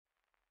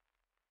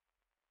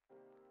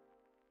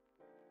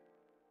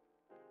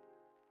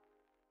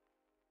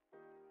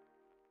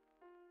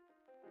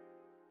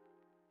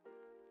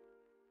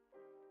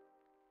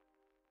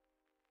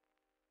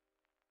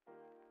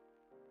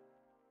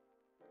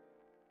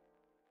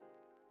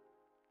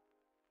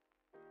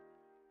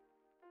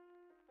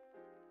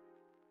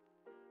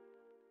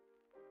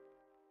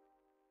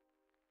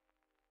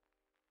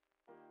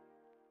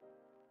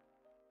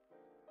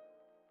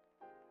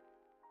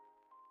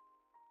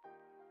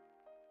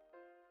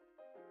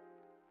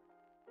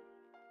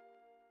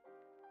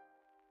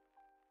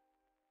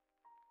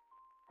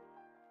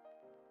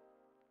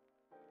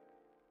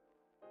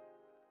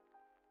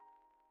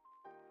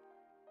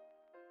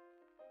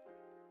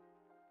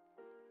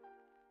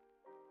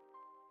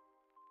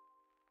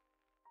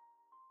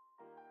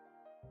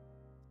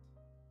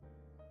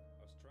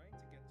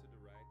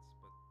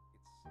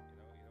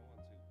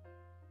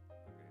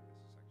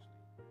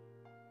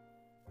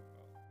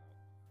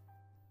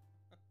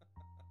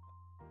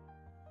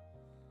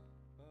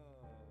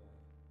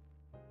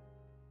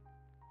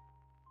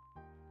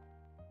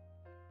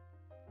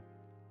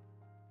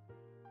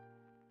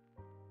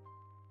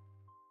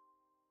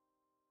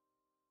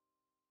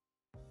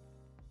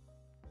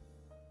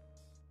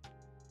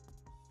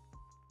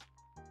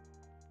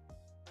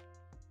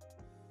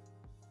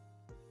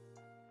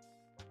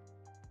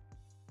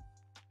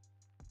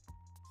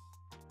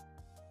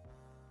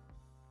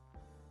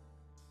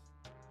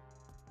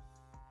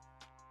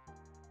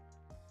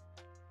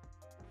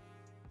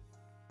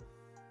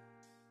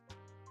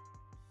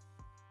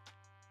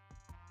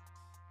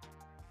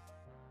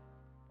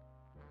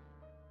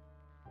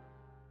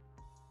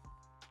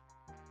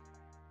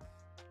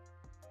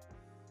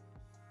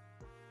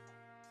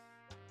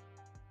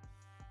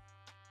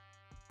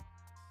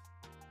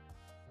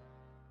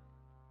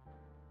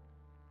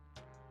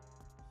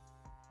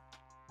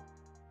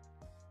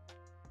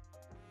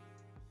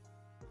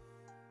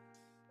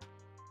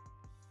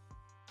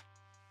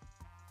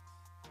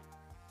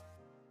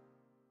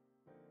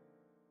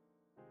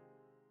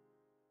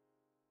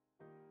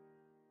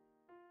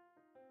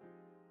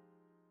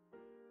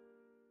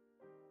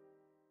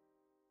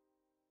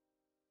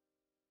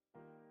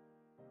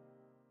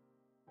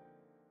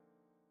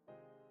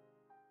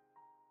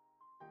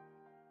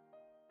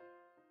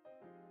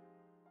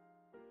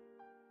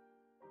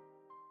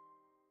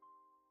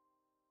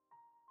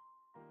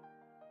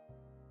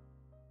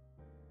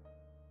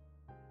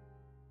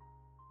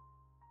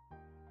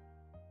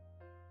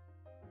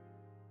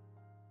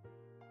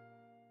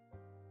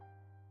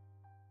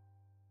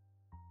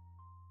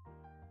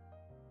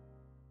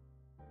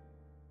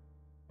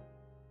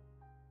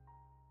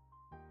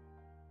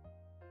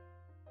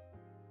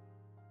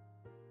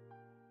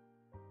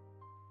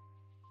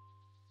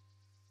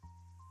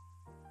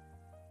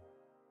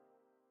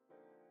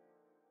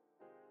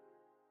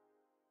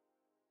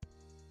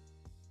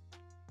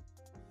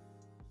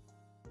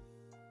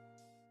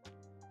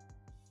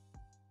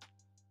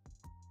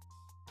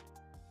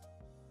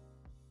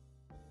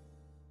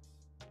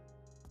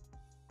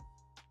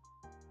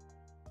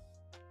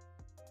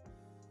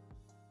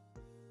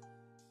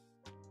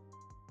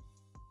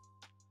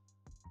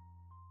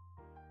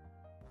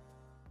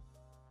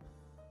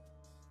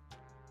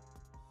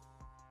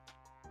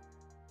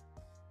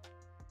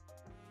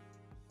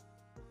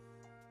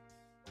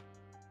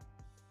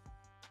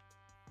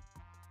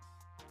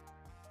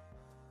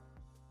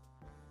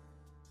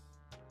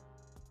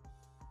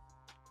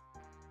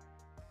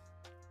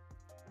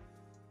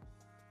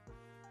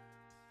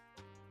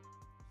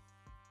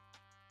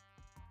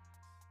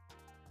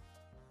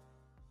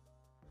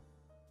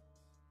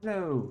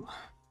Hello.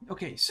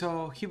 Okay,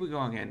 so here we go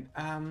again.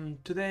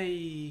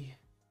 Today,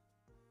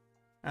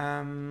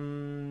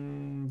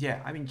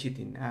 yeah, I've been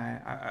cheating.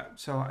 I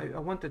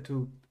wanted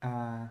to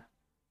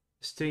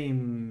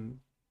stream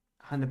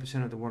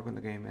 100% of the work on the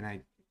game, and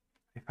I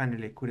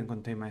finally couldn't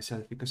contain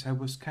myself because I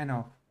was kind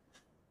of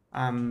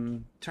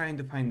trying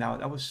to find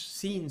out. I was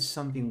seeing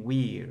something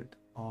weird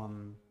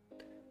on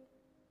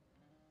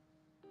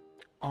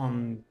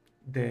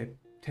the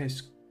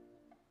test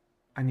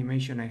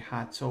animation I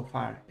had so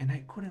far, and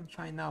I couldn't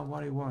find out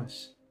what it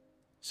was.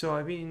 So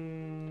I've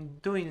been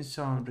doing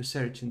some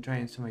research and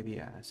trying some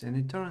ideas, and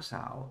it turns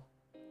out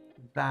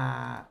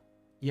that,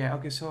 yeah,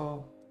 okay,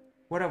 so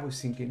what I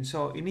was thinking.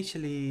 So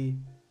initially,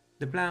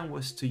 the plan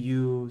was to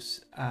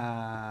use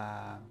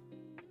a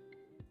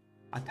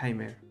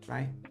timer,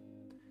 right?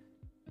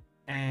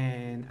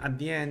 And at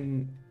the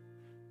end,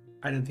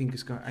 I don't think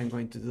I'm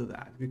going to do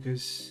that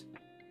because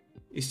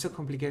it's so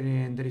complicated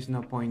and there is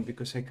no point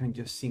because I can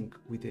just sync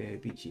with the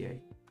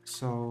VGA.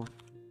 So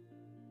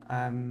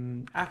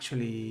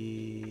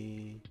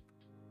actually,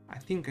 I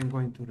think I'm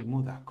going to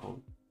remove that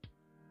code,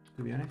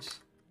 to be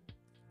honest.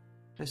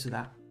 Let's do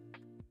that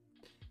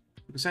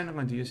because I'm not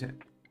going to use it.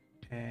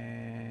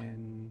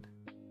 And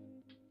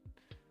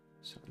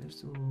so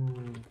let's do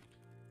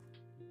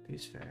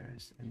this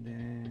first and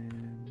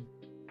then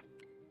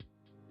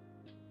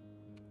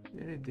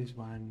delete this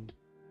one,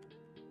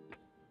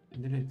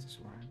 delete this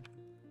one,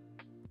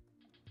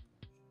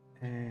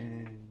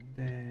 and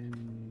then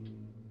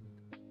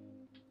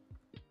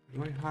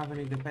do I have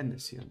any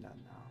dependency on that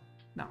now?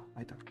 No,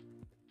 I don't.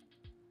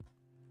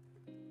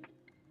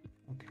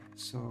 Okay,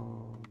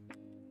 so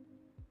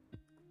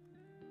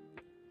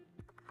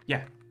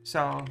yeah,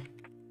 so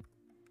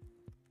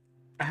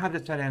I have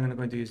decided I'm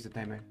going to use the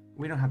timer.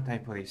 We don't have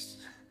time for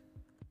this.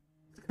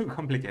 It's too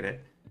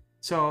complicated.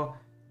 So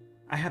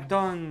I have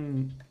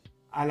done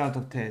a lot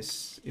of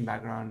tests in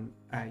background,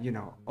 you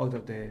know, out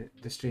of the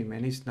stream,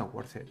 and it's not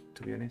worth it,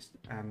 to be honest.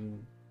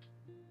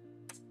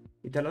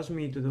 It allows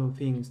me to do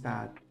things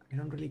that I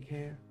don't really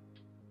care,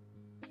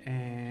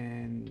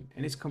 and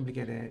it's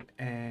complicated.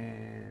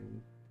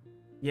 And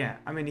yeah,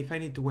 I mean, if I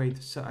need to wait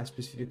a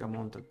specific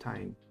amount of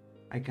time,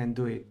 I can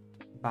do it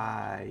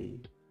by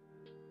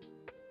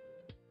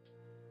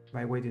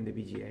waiting the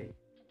VGA.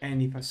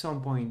 And if at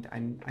some point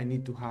I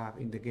need to have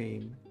in the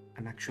game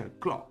an actual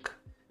clock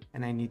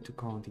and I need to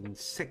count in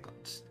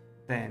seconds,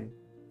 then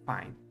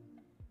fine,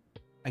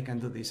 I can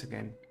do this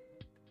again.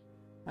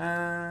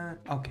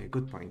 Okay,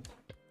 good point.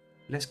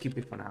 Let's keep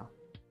it for now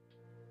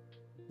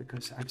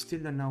because I still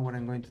don't know what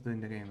I'm going to do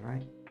in the game,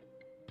 right?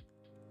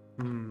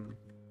 Do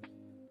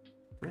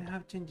I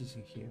have changes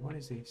in here? What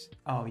is this?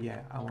 Oh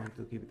yeah, I want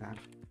to keep that.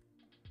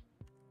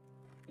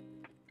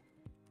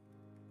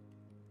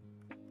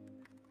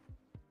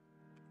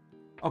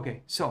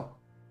 Okay, so,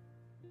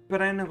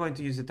 but I'm not going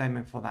to use the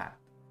timer for that,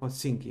 for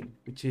syncing,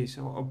 which is,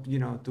 you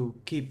know, to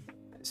keep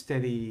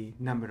steady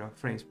number of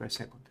frames per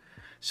second.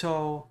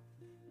 So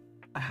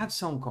I have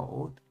some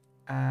code,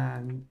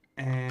 and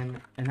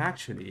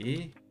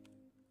actually,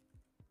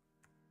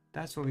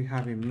 that's what we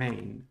have in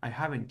main. I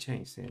haven't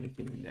changed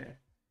anything in there.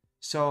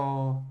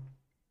 So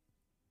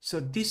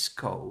this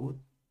code,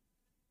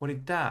 what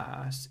it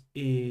does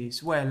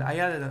is, well, I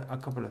added a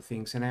couple of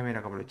things and I made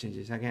a couple of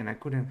changes. Again, I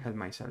couldn't help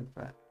myself,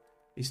 but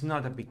it's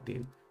not a big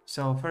deal.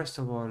 So first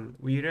of all,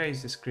 we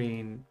erase the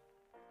screen,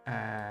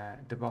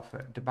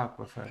 the back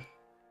buffer,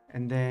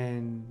 and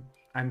then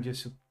I'm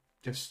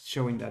just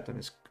showing that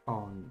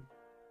on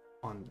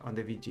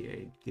the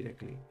VGA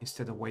directly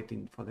instead of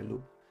waiting for the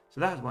loop. So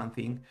that's one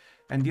thing.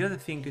 And the other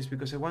thing is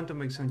because I want to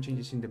make some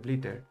changes in the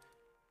blitter.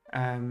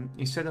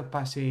 Instead of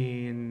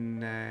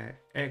passing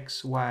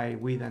X, Y,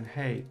 width, and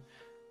height,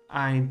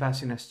 I'm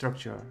passing a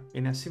structure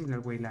in a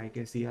similar way like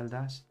SDL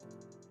does.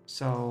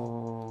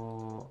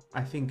 So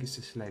I think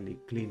it's slightly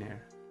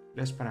cleaner,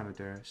 less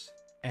parameters,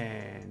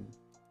 and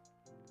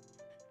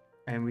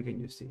we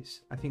can use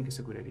this. I think it's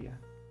a good idea.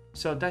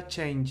 So that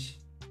change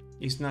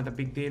is not a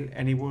big deal,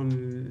 and it will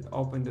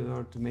open the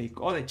door to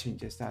make other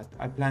changes that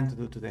I plan to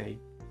do today,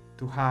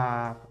 to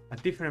have a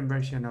different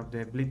version of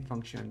the blit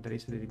function that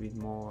is a little bit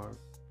more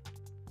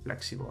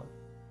flexible,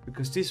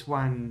 because this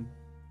one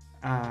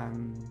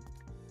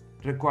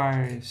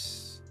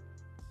requires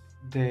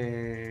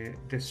the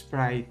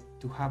sprite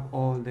to have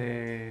all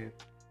the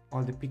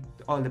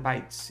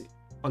bytes,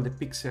 all the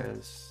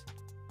pixels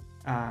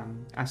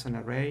as an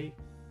array,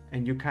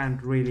 and you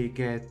can't really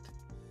get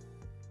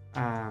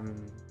a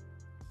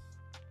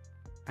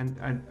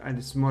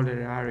smaller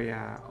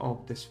area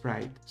of the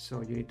sprite,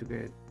 so you need to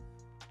get,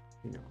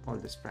 you know, all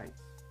the sprite,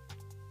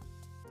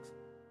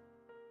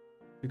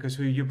 because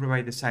you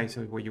provide the size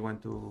of what you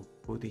want to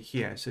put it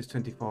here. So it's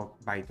 24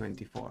 by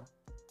 24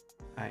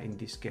 in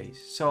this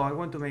case. So I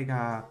want to make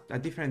a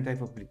different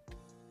type of blit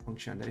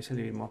function that is a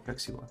little bit more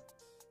flexible,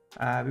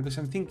 because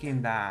I'm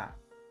thinking that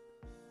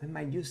I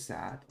might use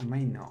that or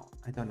might not,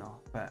 I don't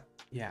know, but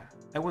yeah,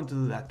 I want to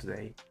do that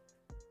today.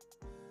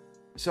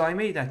 So I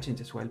made that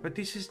change as well, but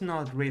this is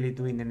not really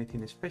doing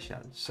anything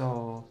special.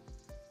 So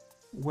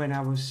when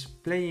I was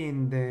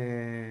playing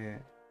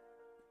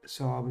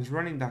so I was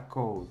running that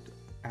code,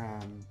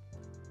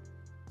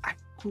 I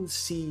could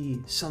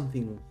see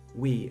something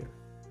weird.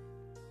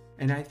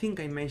 And I think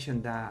I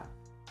mentioned that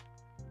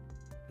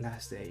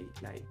last day,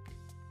 like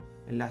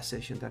in last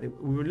session, that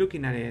we were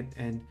looking at it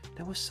and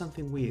there was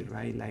something weird,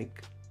 right?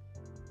 Like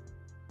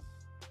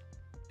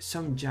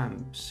some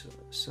jumps,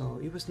 so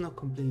it was not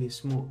completely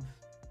smooth.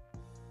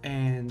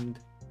 And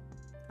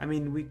I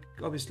mean, we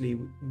obviously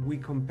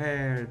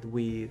compared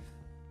with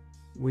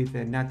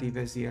the native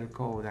SDL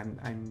code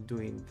I'm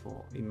doing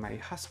in my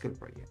Haskell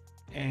project,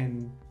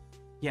 and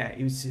yeah,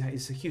 it's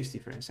a huge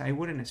difference. I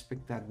wouldn't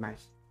expect that much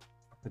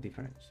of a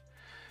difference.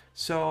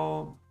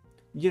 So,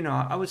 you know,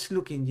 I was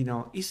looking, you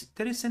know, is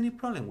there any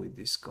problem with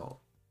this code?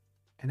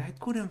 And I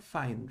couldn't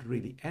find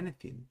really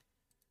anything.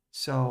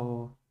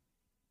 So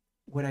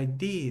what I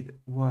did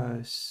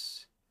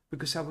was,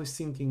 because I was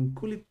thinking,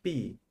 could it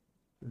be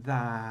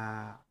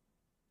that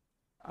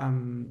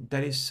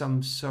there is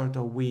some sort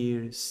of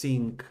weird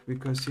sync?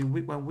 Because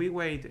when we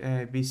wait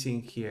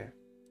vsync here,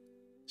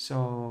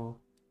 so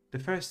the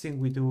first thing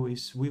we do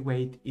is we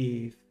wait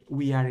if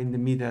we are in the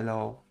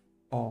middle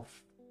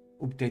of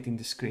updating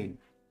the screen.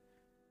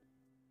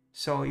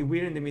 So if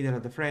we're in the middle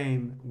of the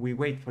frame, we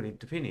wait for it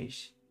to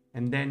finish,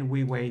 and then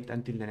we wait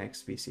until the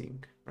next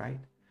vsync, right?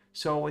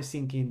 So I was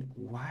thinking,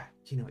 what,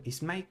 you know,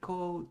 is my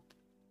code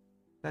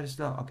that is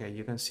slow? Okay,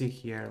 you can see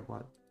here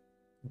what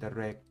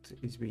direct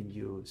is being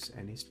used,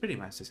 and it's pretty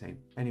much the same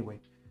anyway.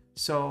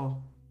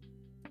 So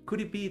could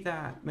it be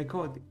that my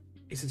code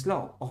is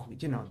slow? Oh,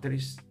 you know,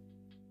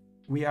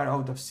 we are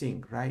out of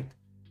sync, right?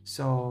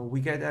 So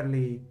we get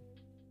early,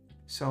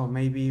 so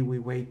maybe we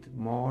wait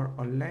more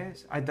or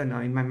less. I don't know.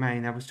 In my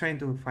mind, I was trying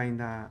to find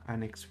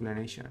an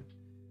explanation,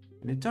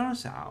 and it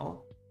turns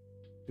out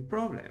the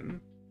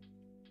problem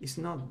is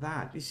not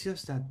that. It's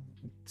just that,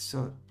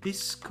 so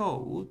this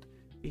code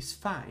is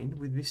fine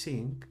with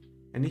vsync,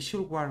 and it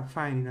should work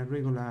fine in a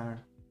regular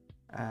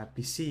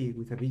PC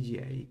with a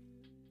VGA,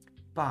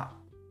 but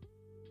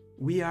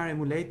we are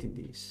emulating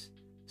this.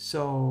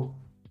 So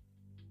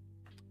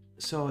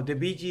the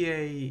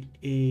VGA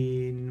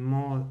in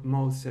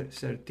mode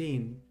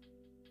 13,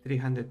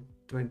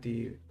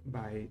 320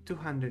 by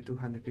 200,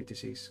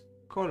 256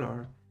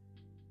 color,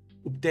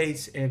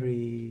 updates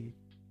every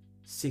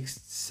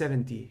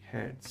 670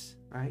 Hertz,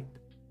 right?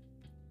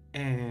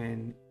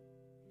 And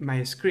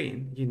my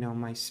screen, you know,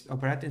 my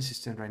operating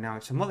system right now,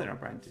 it's a modern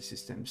operating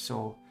system,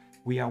 so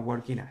we are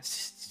working at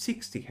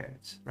 60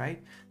 Hertz,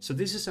 right? So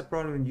this is a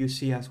problem you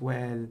see as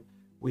well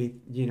with,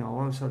 you know,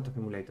 all sorts of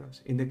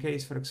emulators. In the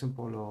case, for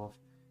example, of,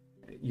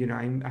 you know,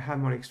 I have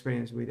more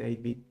experience with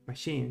 8-bit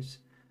machines.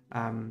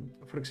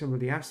 For example,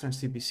 the Amstrad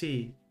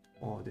CPC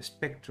or the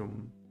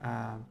Spectrum,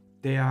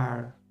 they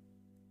are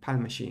PAL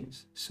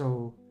machines.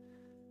 So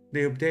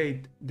they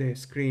update the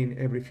screen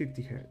every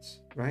 50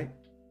 Hertz, right?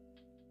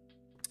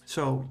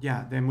 So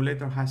yeah, the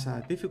emulator has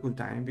a difficult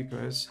time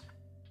because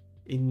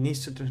it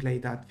needs to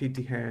translate that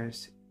 50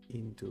 Hertz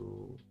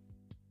into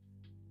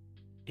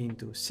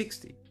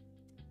 60.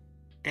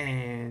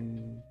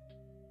 And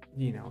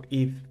you know,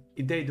 if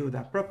they do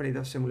that properly,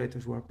 those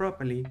simulators work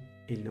properly,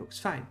 it looks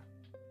fine.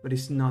 But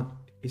it's not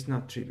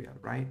trivial,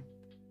 right?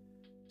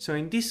 So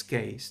in this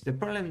case, the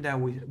problem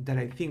that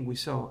I think we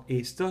saw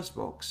is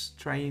DOSBox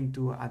trying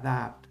to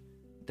adapt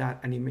that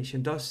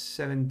animation, those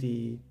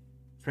 70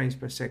 frames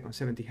per second,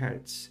 70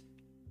 Hertz,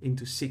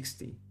 into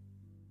 60,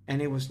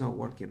 and it was not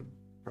working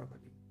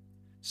properly.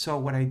 So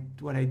what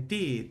I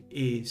did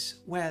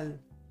is, well,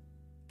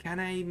 can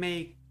I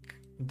make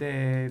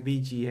the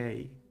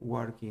VGA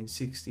work in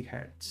 60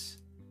 Hertz?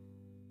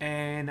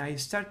 And I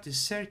started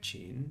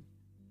searching,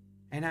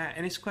 and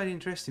it's quite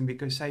interesting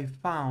because I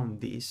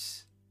found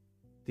this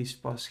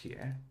post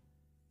here,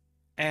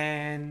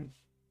 and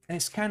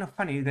it's kind of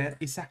funny that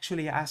it's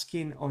actually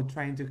asking or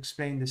trying to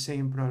explain the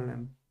same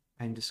problem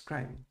I'm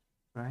describing,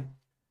 right?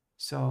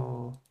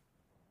 So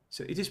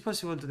it is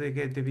possible to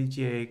get the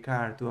VGA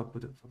card to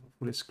output a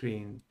full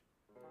screen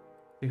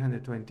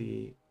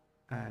 320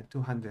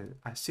 200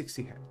 at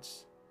 60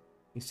 Hertz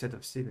instead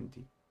of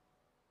 70.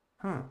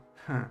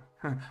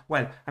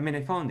 Well, I mean,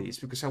 I found this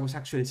because I was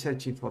actually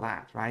searching for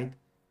that, right?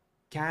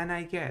 Can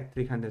I get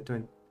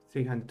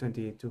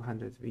 320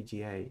 200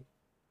 VGA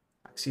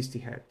at 60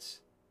 Hertz?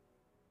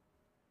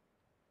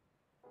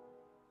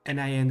 And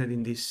I ended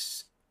in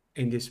this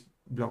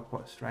blog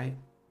post, right?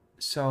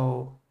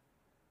 So,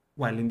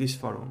 well, in this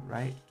forum,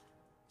 right?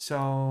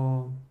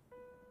 So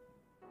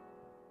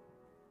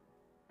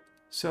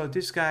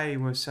this guy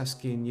was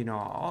asking, you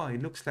know, oh,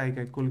 it looks like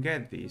I could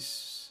get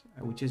this,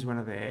 which is one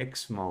of the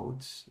X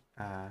modes,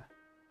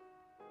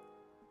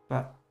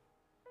 but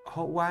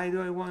why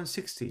do I want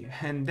 60?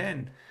 And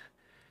then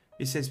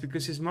it says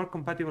because it's more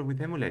compatible with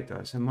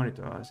emulators and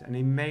monitors, and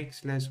it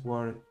makes less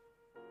work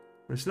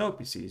for slow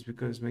PCs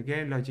because my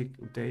game logic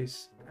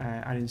updates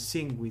are in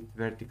sync with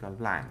vertical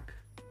blank.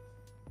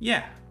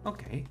 Yeah,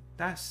 okay,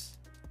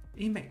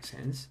 it makes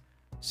sense.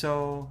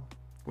 So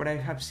what I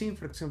have seen,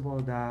 for example,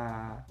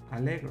 that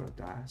Allegro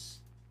does,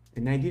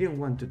 and I didn't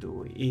want to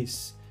do,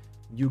 is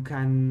you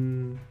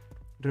can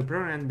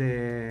reprogram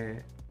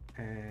the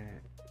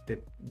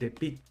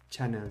bit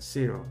channel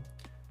 0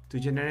 to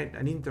generate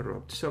an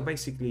interrupt. So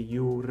basically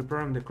you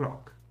reprogram the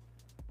clock,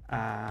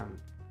 and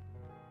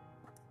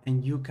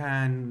you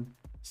can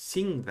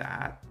sync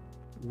that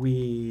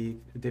with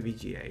the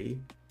VGA,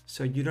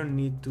 so you don't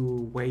need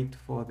to wait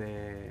for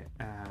the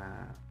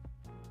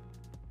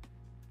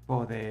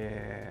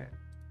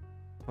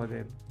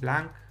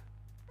blank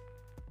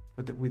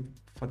for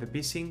the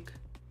vsync,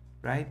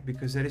 right?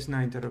 Because there is no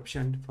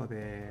interruption for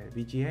the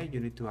VGA, you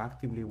need to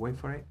actively wait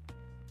for it.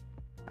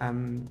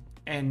 And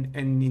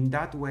in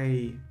that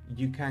way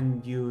you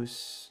can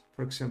use,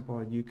 for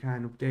example, you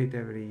can update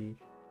every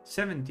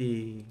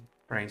 70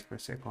 frames per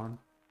second,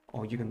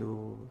 or you can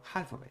do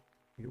half of it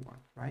if you want,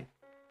 right?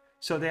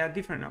 So there are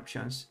different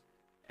options,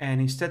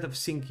 and instead of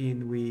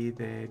syncing with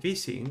the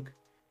vsync,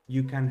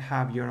 you can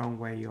have your own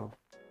way of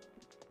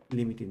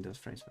limiting those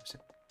frames per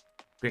second.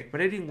 Great,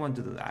 but I didn't want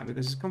to do that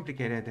because it's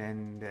complicated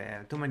and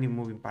too many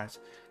moving parts.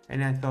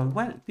 And I thought,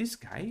 well, this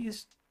guy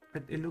is,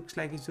 but it looks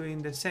like he's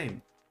doing the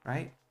same,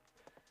 right?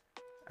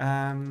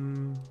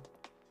 And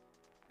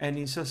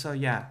it's also,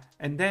 yeah.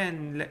 And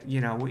then,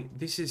 you know,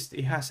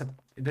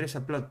 there is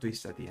a plot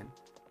twist at the end.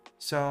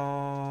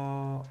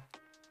 So,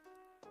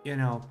 you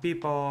know,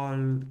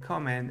 people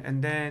comment,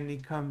 and then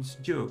it comes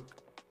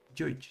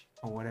Judge,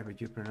 or whatever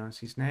you pronounce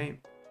his name.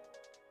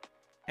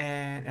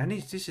 And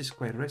this is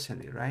quite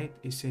recently, right?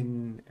 It's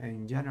in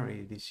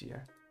January this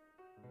year.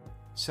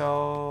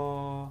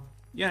 So,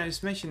 yeah,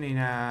 it's mentioning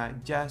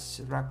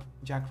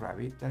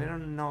Jackrabbit, that I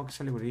don't know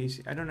exactly what it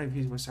is. I don't know if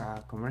it was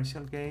a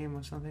commercial game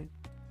or something.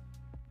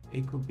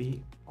 It could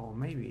be, or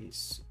maybe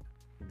it's,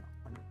 you know,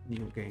 a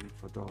new game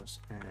for those.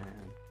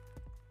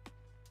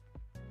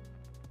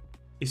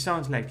 It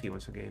sounds like it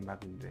was a game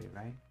back in the day,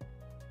 right?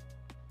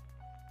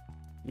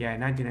 Yeah,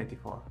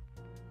 1994.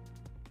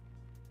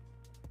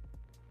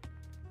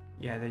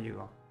 Yeah, there you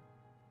go.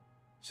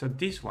 So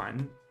this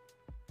one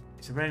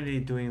is apparently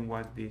doing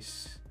what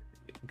this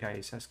guy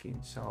is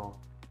asking. So,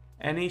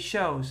 and it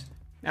shows,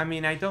 I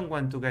mean, I don't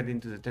want to get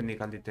into the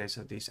technical details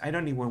of this. I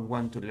don't even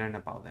want to learn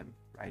about them,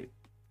 right?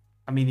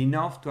 I mean,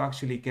 enough to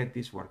actually get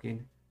this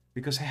working,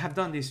 because I have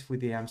done this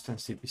with the Amstrad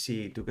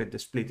CPC to get the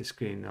split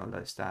screen and all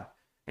that stuff,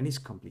 and it's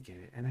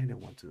complicated, and I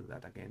don't want to do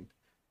that again.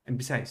 And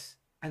besides,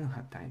 I don't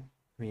have time.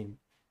 I mean,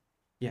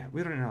 yeah,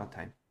 we're running out of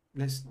time.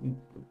 Let's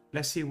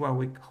see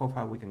how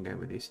far we can get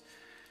with this.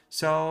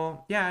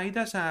 So yeah, it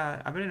does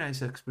a very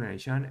nice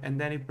explanation, and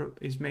then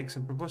it makes a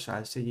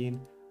proposal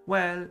saying,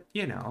 well,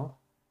 you know,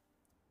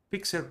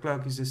 pixel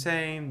clock is the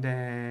same,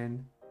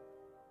 then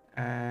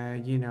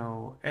you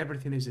know,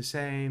 everything is the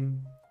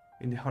same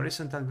in the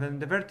horizontal. Then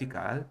the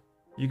vertical,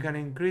 you can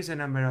increase the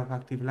number of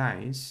active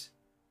lines,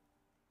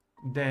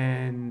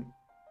 then,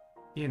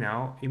 you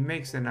know, it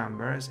makes the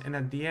numbers, and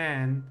at the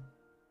end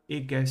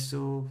it gets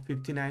to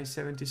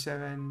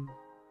 5977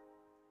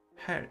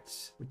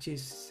 hertz, which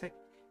is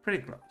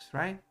pretty close,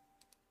 right?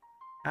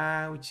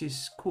 Which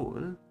is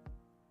cool.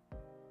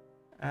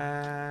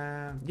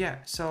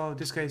 Yeah, so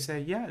this guy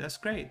said, yeah, that's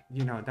great,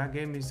 you know, that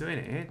game is doing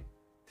it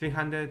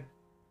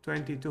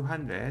 320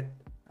 200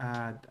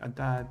 at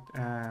that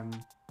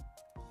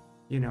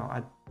you know,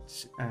 at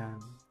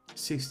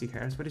 60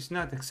 hertz, but it's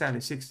not exactly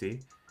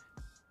 60.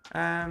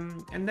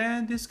 And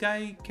then this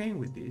guy came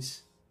with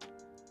this,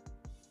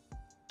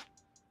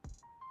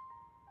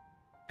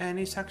 and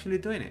it's actually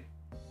doing it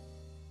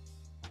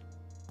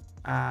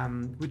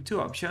with two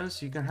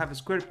options. You can have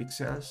square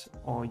pixels,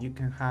 or you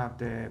can have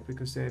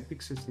because the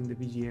pixels in the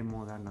VGA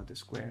mode are not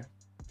square.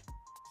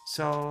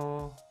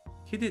 So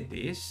he did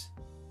this,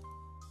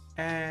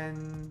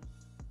 and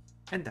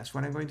that's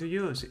what I'm going to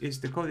use.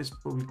 The code is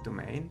public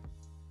domain,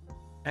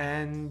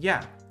 and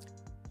yeah.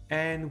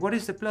 And what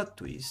is the plot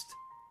twist?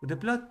 The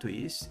plot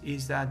twist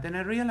is that then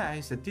I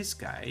realized that this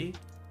guy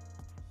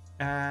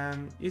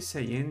is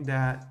saying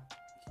that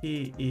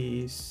he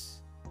is,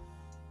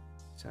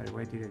 sorry,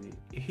 why did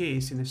he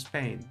is in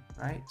Spain,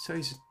 right? So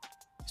it's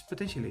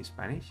potentially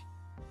Spanish.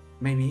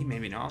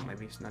 Maybe not,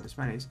 maybe it's not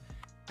Spanish.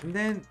 And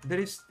then there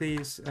is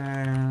this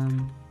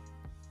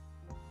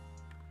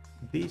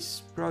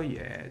this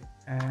project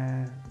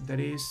that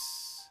is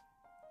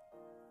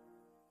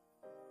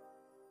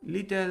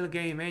little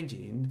game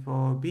engine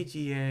for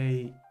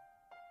VGA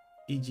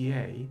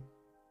EGA,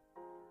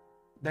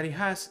 that it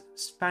has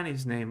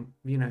Spanish name,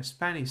 you know,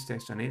 Spanish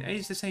text on it, and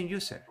it's the same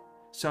user.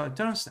 So it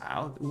turns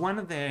out one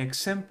of the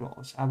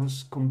examples I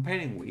was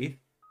comparing with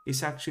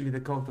is actually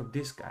the code of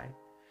this guy.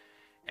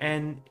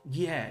 And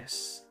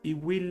yes, if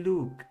we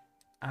look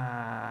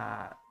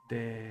at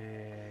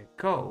the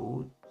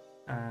code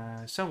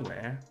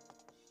somewhere,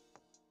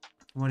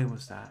 what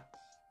was that?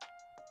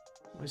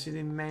 Was it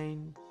in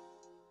main?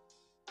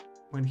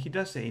 When he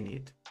does the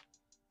init,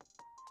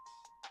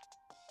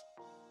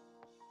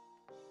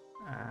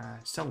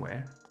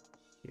 somewhere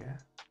here,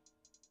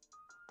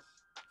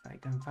 if I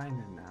can find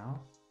it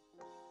now.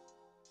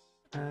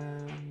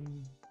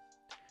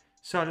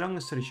 So long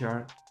story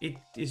short, it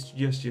is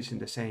just using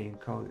the same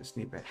code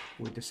snippet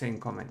with the same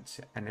comments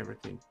and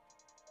everything.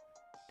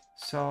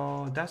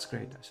 So that's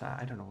great. So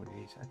I don't know what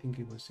it is. I think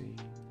it was in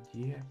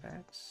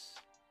GFX.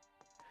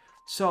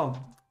 So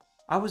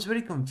I was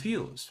very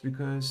confused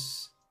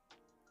because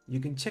you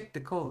can check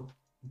the code,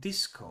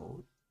 this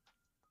code,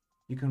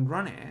 you can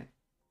run it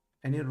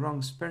and it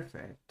runs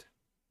perfect.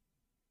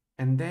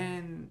 And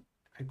then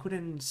I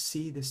couldn't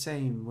see the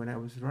same when I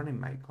was running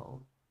my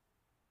code.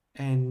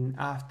 And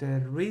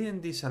after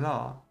reading this a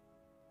lot,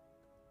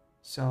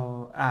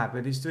 so,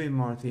 but it's doing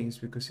more things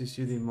because it's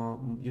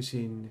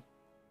using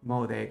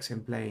modex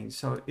and planes.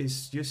 So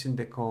it's using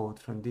the code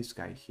from this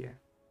guy here.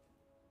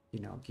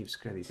 You know, gives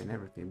credit and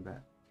everything,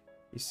 but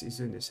it's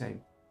doing the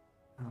same.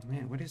 Oh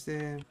man, what is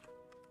the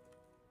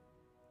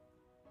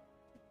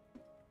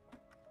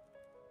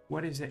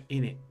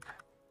init?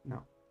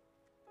 No.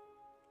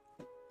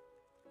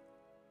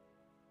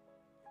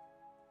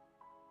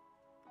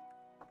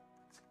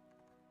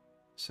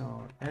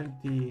 So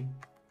LT.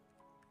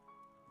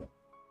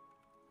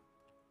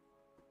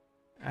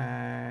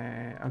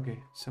 Okay,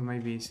 so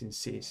maybe it's in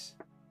sys.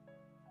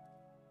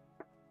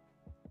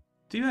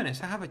 To be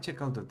honest, I have a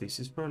checkout of this.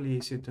 It's probably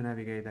easier to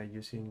navigate than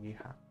using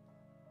GitHub.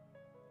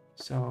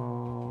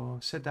 So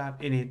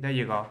setup init, there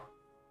you go.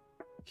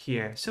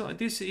 Here. So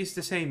this is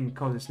the same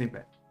code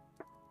snippet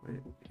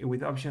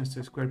with options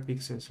to square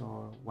pixels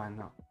or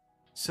whatnot.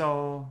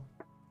 So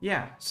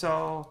yeah,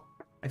 so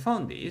I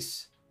found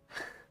this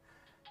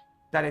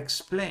that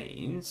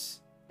explains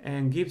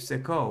and gives the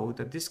code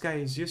that this guy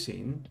is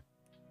using.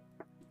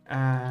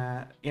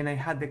 And I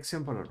had the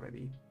example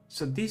already.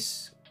 So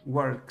this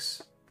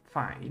works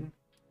fine.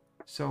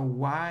 So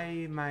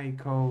why my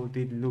code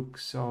did look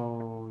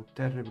so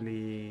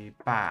terribly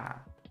bad,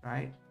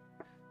 right?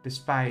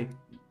 Despite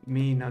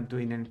me not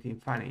doing anything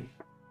funny.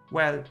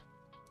 Well,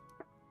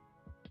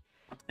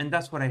 and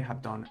that's what I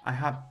have done. I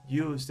have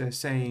used the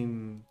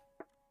same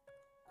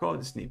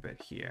code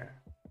snippet here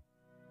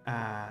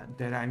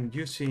that I'm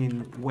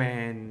using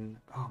when,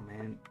 oh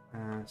man,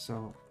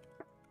 so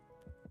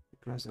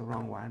close the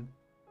wrong one.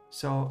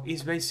 So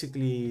it's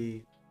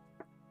basically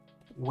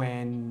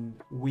when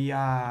we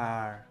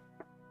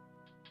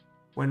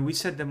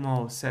set the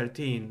mode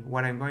 13,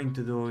 what I'm going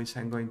to do is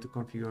I'm going to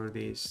configure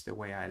this the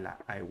way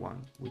I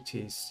want, which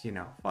is, you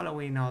know,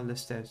 following all the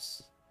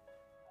steps.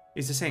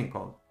 It's the same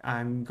code.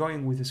 I'm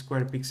going with the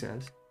square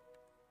pixels.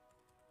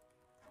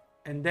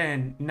 And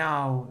then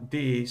now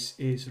this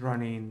is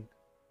running,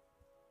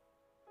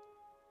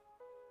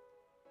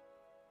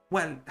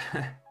 well,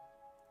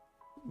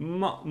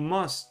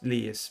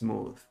 mostly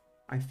smooth.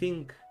 I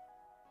think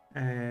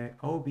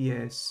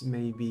OBS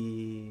may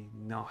be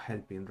not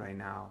helping right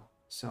now,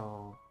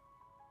 so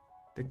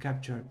the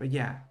capture, but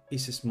yeah,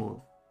 it's smooth.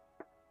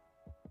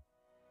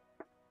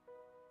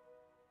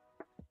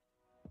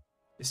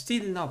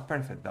 Still not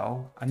perfect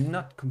though. I'm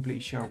not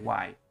completely sure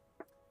why.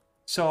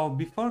 So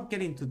before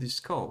getting to this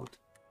code,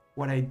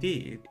 what I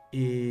did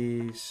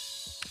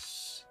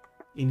is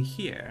in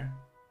here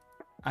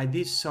I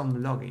did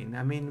some logging.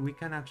 I mean, we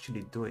can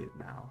actually do it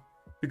now,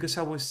 because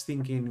I was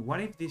thinking,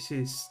 what if this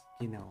is,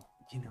 you know,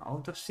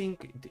 out of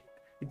sync?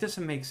 It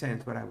doesn't make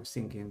sense what I was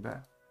thinking,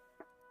 but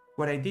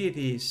what I did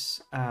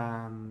is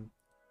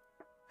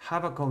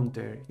have a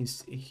counter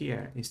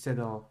here instead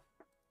of,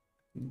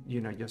 you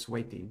know, just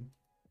waiting,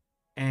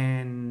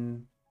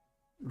 and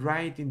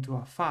write into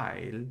a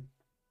file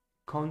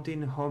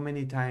counting how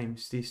many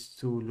times these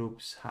two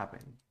loops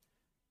happen.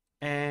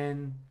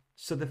 And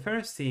so the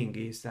first thing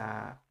is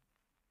that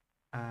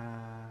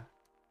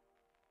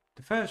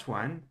the first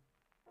one,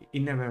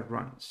 it never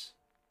runs.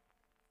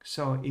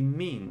 So it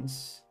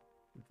means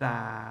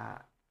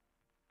that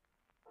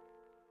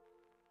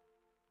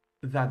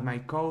my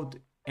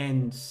code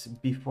ends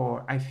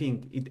before, I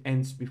think it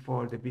ends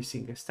before the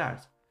vsync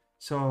starts.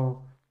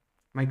 So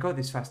my code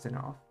is fast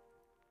enough.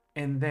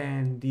 And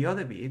then the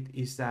other bit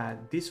is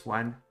that this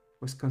one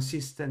was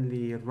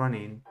consistently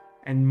running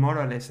and more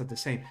or less at the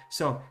same.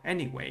 So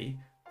anyway,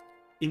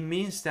 it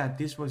means that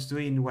this was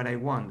doing what I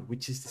want,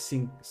 which is the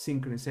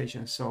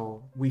synchronization.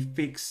 So we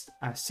fixed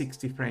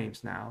 60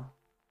 frames now.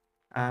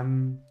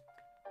 And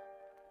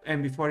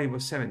before it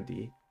was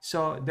 70.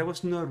 So there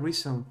was no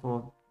reason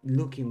for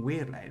looking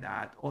weird like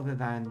that, other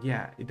than,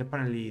 yeah, it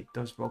apparently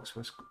DOSBox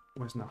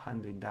was not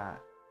handling that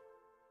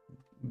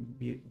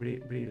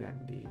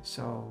brilliantly.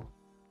 So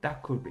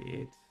that could be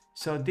it.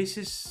 So this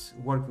is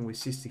working with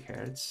 60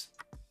 Hertz.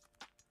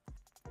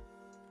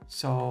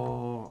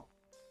 So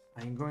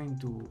I'm going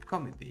to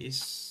commit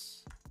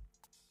this.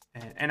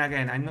 And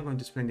again, I'm not going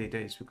to explain the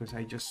details because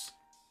I just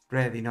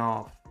read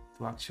enough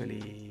to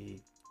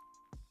actually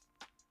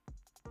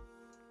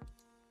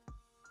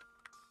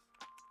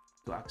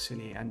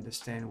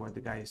understand what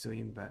the guy is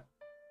doing, but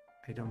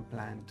I don't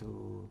plan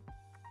to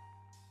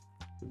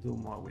do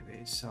more with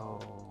it.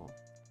 So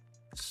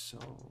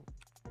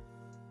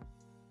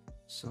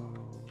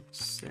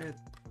set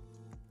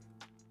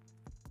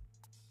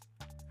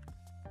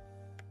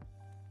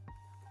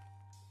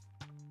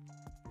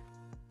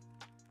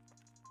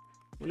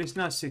well, it's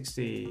not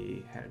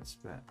 60 Hertz,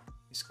 but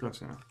it's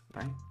close enough,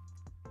 right?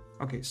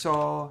 Okay,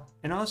 so,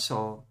 and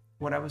also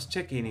what I was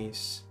checking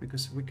is,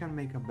 because we can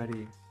make a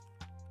very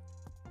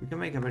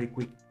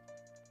quick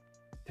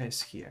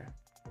test here.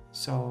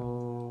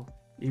 So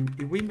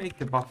if we make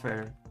the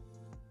buffer,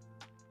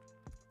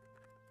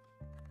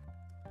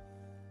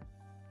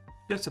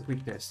 just a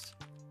quick test.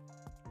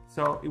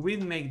 So if we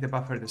make the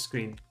buffer the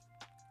screen,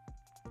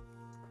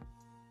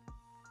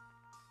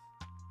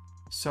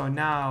 so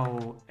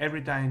now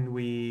every time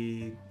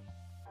we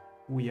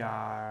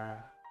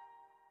are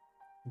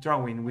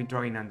drawing, we're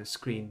drawing on the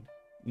screen,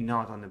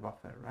 not on the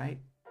buffer, right?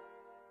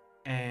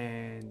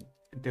 And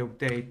the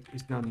update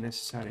is not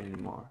necessary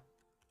anymore.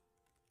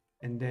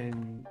 And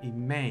then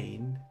in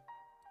main,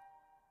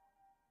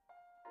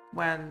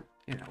 well,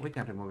 you know, we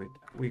can remove it.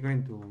 We're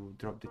going to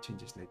drop the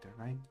changes later,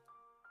 right?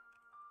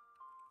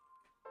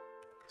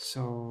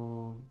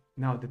 So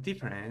now the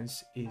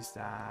difference is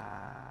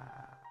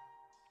that,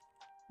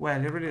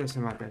 well, it really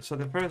doesn't matter. So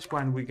the first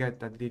one we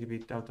get a little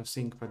bit out of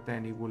sync, but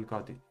then it will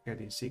get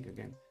in sync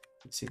again.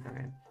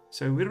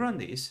 So if we run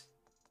this,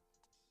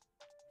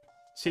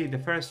 see, the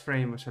first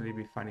frame was a little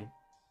bit funny,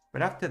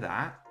 but after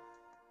that,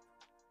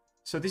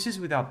 so this is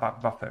without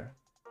buffer.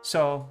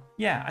 So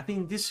yeah, I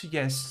think this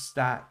suggests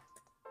that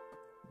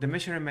the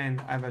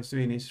measurement I was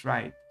doing is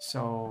right.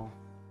 So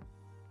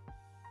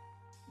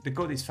the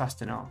code is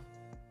fast enough.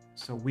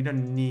 So we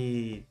don't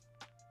need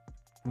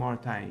more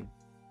time.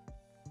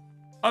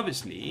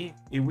 Obviously,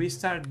 if we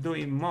start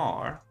doing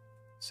more,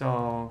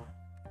 so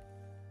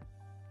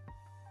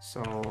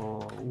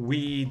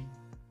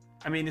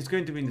I mean, it's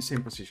going to be in the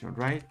same position,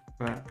 right?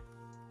 But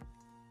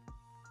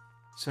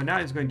so now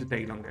it's going to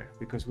take longer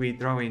because we're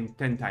drawing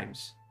 10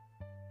 times.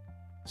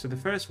 So the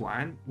first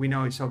one, we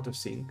know it's out of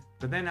sync,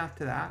 but then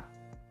after that,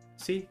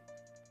 see?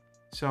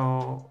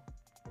 So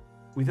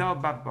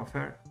without back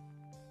buffer,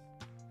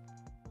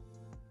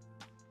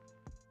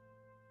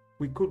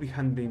 we could be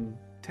handling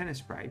 10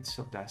 sprites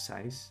of that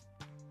size.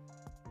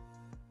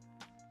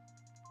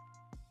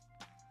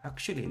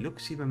 Actually, it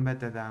looks even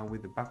better than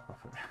with the back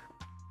buffer.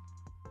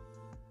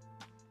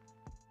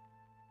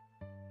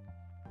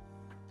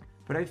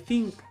 But I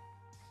think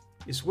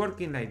it's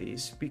working like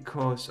this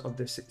because of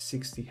the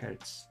 60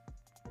 Hertz.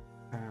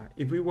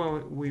 If we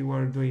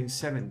were doing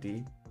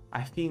 70,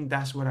 I think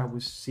that's what I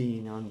was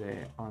seeing on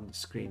the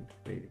screen,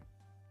 really.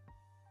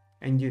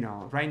 And you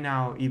know, right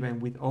now, even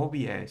with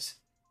OBS,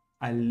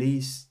 at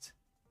least,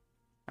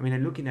 I mean,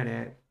 I'm looking at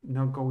it,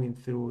 not going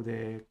through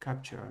the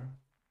capture,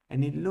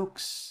 and it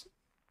looks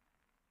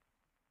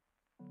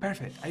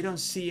perfect. I don't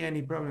see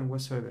any problem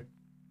whatsoever.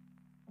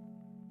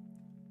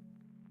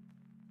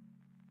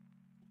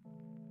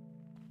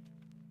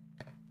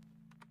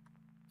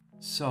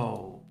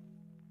 So,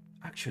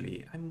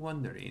 actually, I'm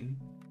wondering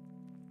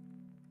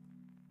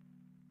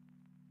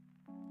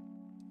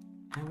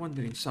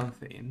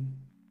something.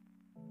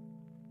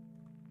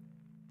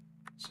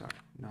 Sorry,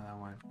 not that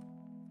one.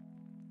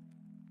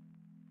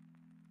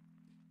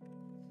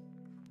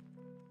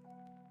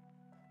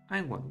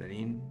 I'm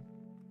wondering.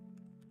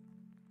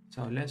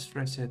 So let's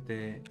reset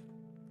the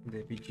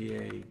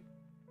VGA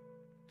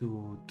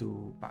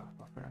to back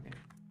buffer again.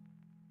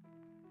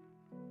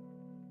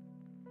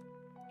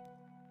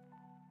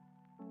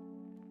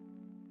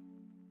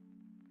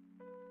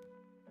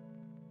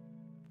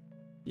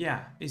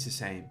 Yeah, it's the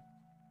same.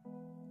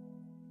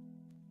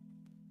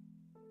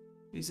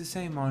 It's the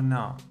same or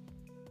no?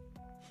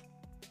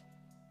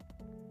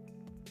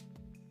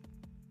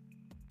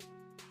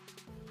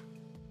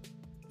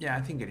 Yeah,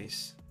 I think it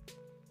is.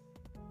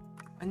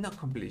 I'm not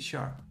completely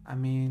sure. I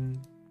mean,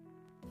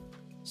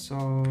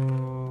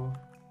 so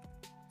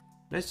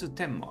let's do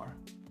 10 more.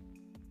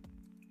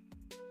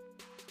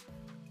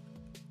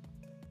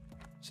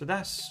 So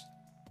that's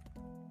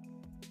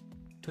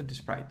 20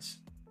 sprites.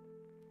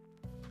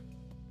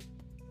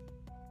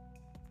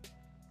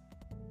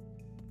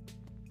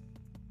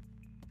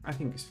 I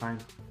think it's fine.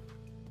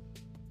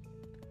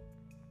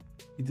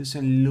 It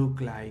doesn't look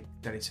like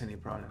there is any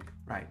problem,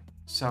 right?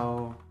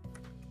 So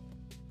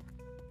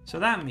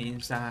that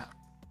means that,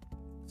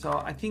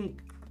 so I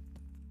think,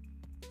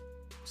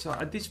 so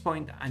at this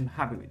point, I'm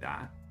happy with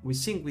that. We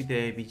sync with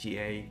the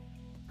VGA,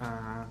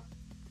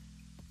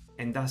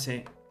 and that's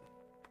it,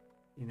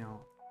 you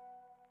know,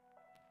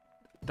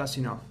 that's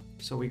enough.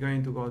 So we're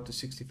going to go to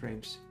 60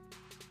 frames.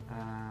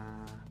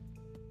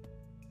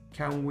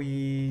 Can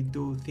we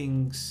do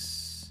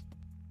things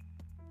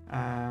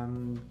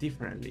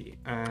differently?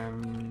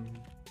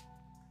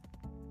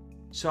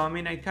 So I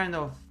mean, I kind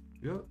of,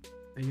 there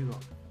you go.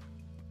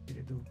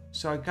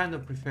 So I kind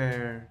of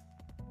prefer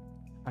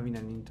having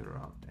an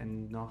interrupt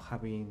and not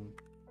having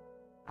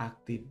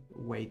active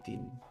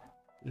waiting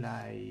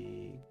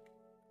like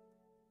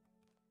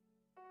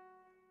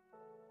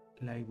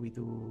we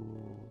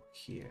do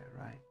here,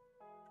 right?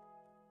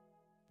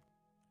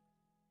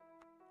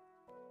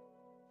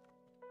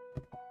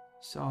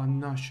 So I'm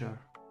not sure,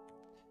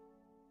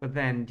 but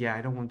then yeah,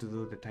 I don't want to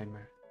do the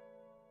timer,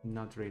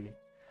 not really.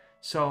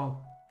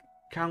 So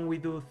can we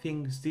do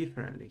things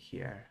differently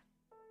here?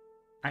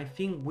 I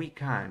think we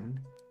can.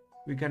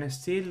 We can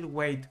still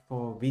wait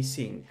for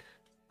vsync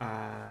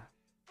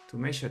to to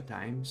measure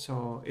time.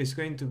 So it's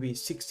going to be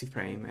 60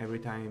 frame every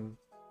time.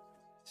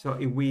 So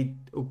if we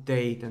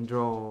update and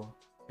draw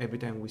every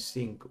time we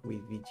sync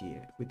with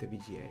VGA, with the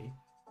VGA,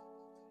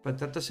 but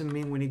that doesn't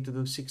mean we need to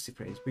do 60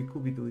 frames. We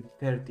could be doing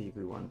 30 if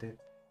we wanted,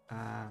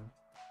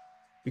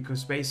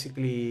 because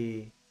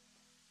basically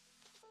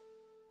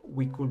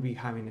we could be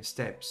having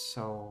steps.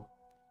 So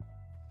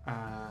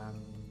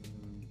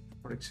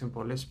for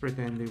example, let's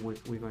pretend that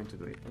we're going to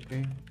do it.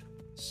 Okay,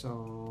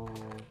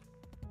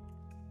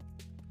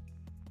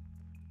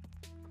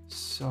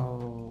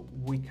 so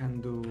we can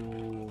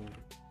do,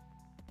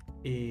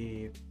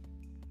 if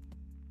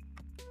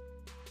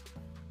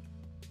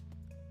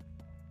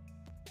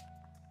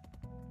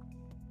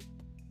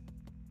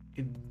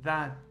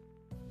that,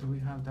 do we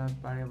have that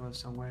variable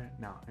somewhere?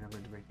 No, I'm not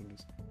going to make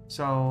things.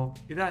 So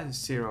if that is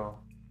 0,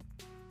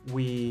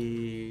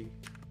 we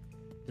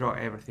draw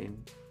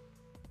everything,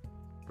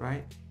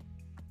 right?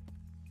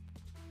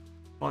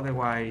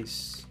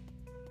 Otherwise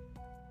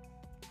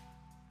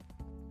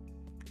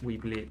we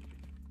blit.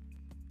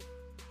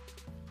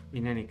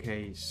 In any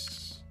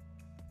case,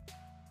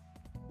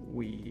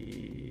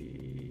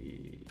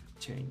 we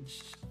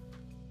change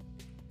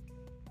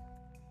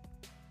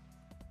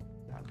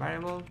that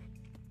variable,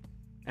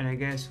 and I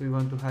guess we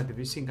want to have the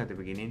vsync at the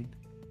beginning,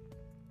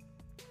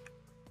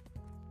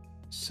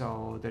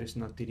 so there is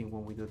no teething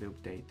when we do the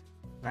update,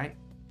 right?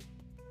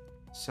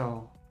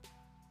 So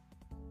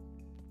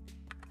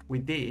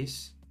with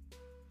this,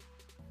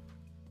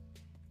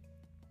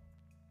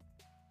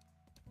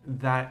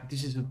 that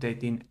this is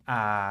updating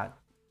at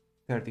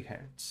 30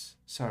 hertz.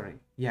 Sorry,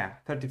 yeah,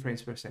 30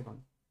 frames per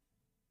second.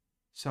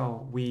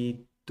 So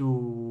we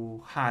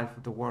do half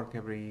of the work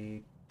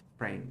every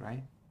frame,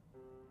 right?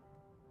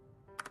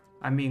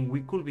 I mean, we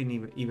could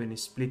be even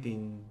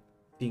splitting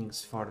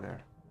things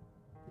further,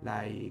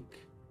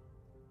 like,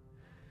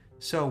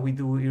 so we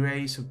do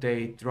erase,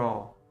 update,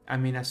 draw. I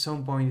mean, at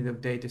some point the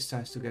update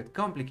starts to get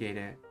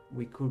complicated.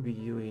 We could be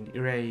doing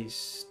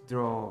erase,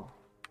 draw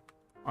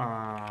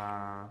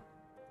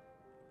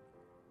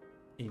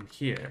in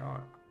here,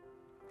 or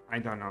I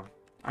don't know.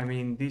 I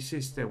mean, this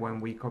is the when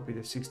we copy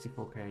the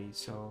 64K,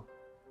 so,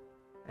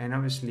 and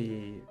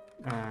obviously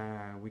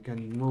we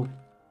can move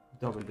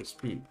double the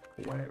speed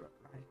or whatever,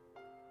 right?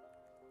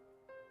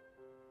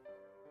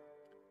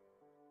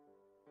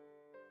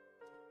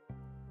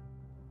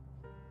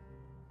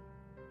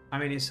 I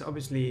mean, it's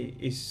obviously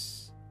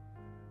is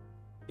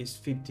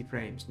 50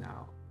 frames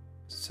now.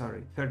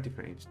 Sorry, 30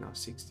 frames, not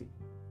 60.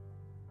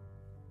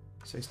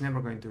 So it's never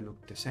going to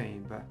look the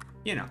same, but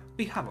you know,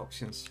 we have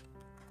options.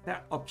 There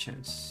are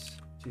options,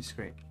 which is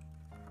great.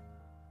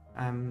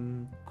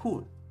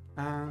 Cool.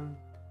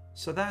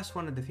 So that's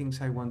one of the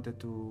things I wanted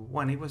to,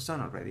 one, it was done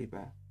already,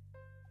 but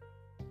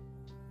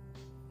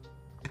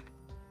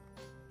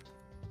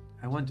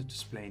I wanted to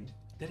explain.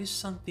 There is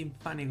something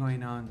funny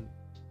going on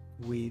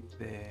with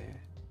the,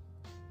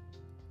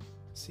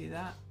 see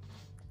that?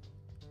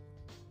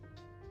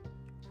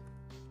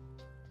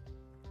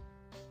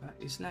 But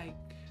it's like,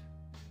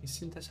 it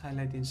seems as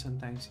highlighting,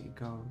 sometimes it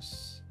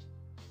goes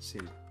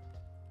silly.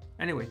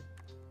 Anyway,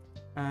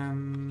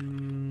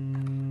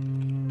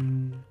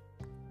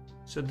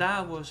 so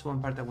that was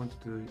one part I wanted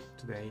to do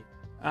today.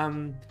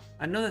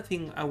 Another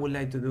thing I would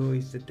like to do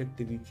is detect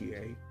the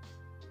VGA.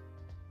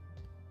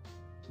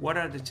 What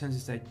are the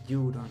chances that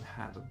you don't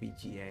have a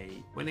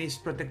VGA when it's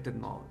protected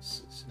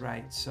modes,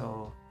 right?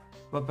 So,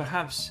 but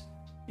perhaps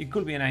it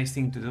could be a nice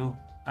thing to do.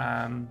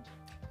 I'm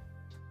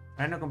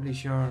not completely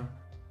sure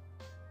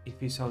if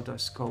it's out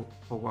of scope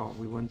for what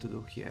we want to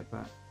do here,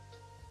 but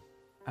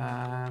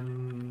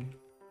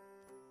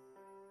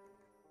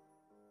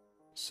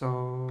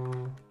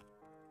so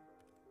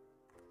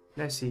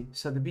let's see.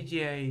 So the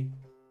VGA,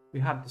 we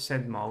have the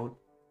set mode.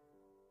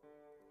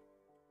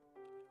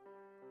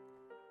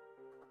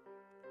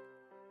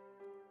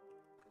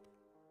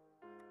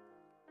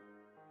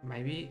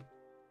 Maybe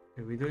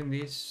if we're doing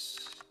this,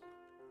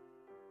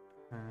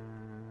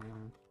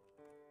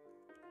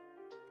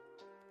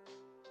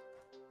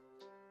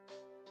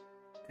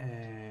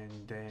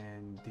 and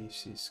then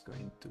this is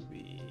going to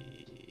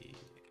be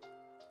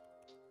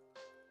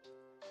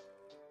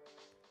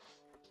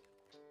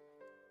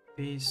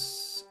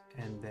this,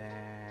 and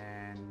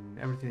then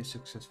everything is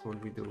successful.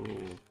 We do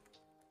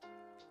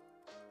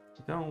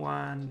done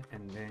one,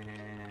 and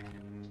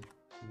then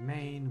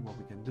main. What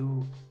we can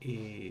do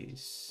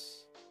is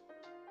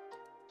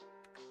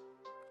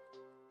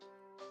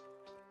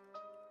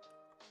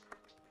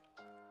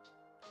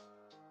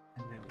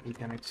and then we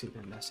can exit,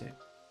 and that's it.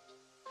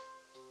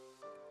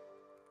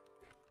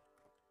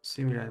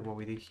 Similar to what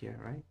we did here,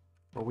 right?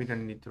 But we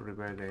don't need to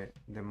revert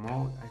the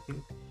mode, I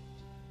think.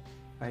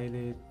 File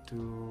it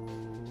to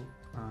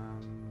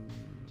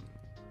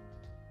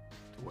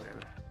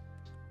whatever.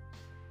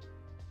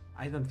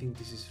 I don't think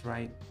this is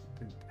right.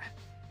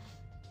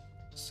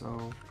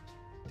 So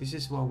this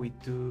is what we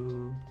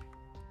do.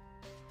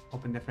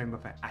 Open the frame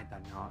of it. I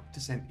don't know.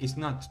 It's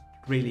not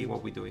really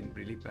what we're doing,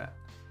 really, but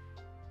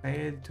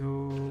fail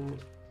to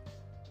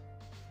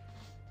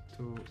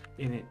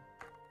init.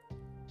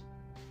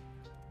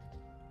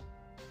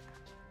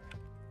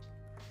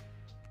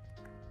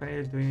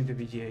 failure doing the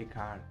VGA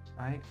card,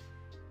 right?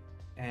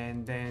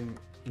 And then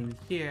in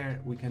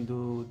here we can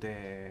do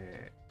the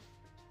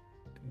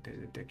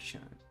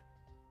detection.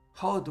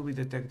 How do we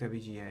detect the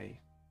VGA?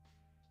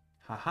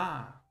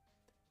 Haha.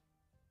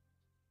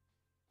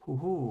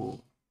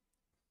 Hoo-hoo.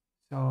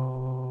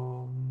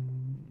 So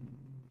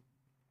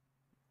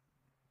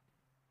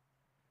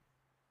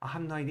I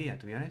have no idea,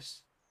 to be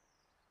honest.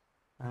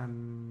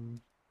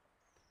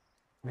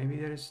 Maybe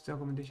there is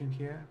documentation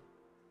here.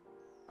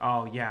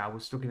 Oh yeah, I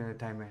was looking at the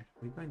timer.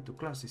 We're going to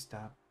close this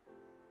tab.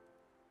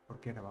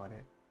 Forget about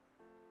it.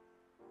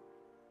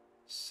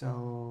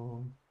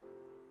 So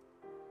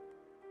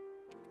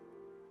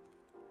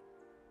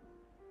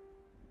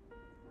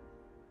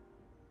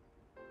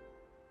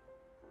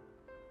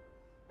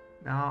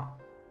no,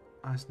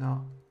 that's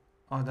not.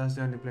 Oh, that's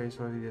the only place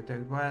where we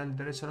detect. Well,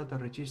 there is a lot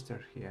of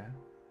register here.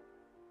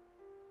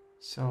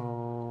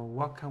 So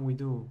what can we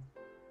do?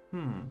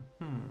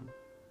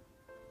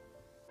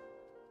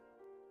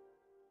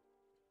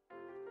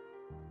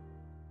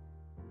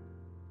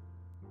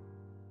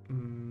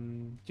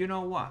 You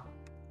know what?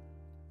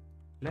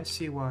 Let's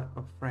see what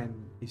a friend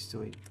is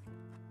doing.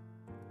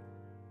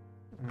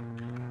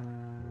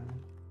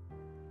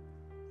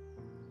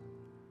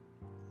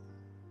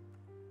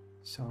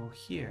 So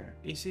here,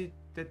 is it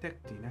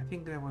detecting? I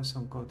think there was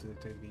some code to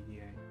detect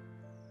VGA.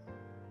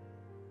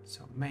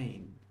 So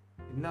main,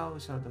 it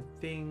loads a lot of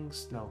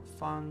things, load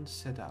fonts,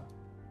 setup.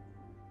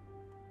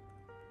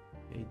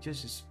 It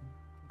uses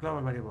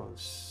global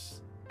variables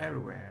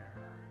everywhere.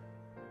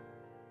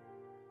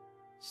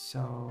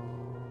 So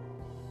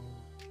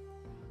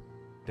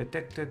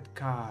detected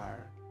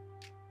card.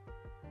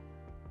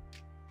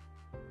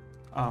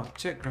 Oh,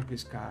 check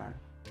graphics card.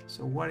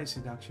 So what is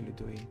it actually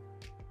doing?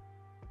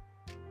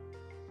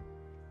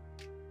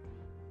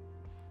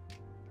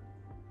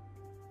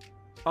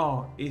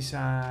 Oh, it's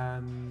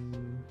a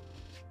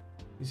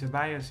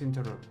BIOS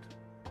interrupt.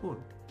 Cool.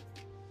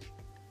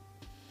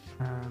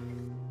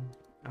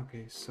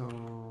 Okay, so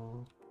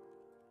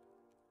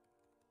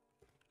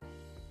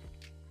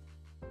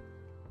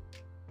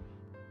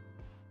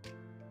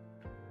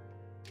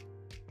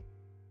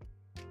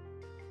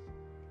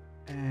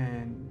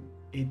and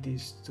it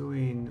is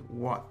doing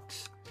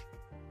what?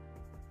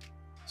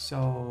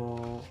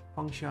 So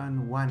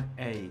function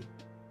 1a,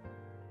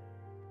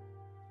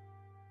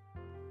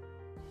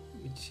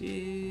 which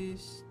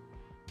is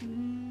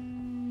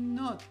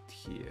not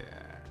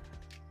here.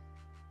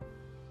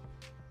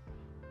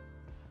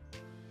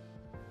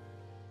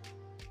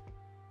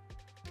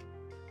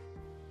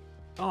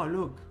 Oh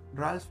look,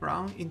 Ralph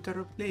Brown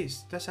interrupt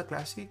list. That's a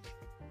classic.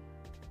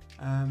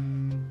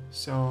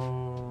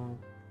 So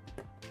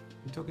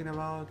we're talking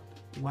about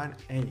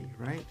 1a,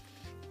 right?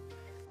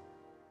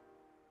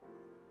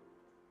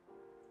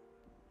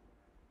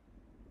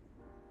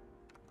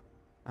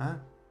 Huh?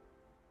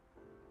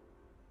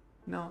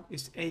 No,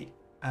 it's a.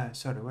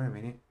 Sorry, wait a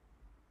minute.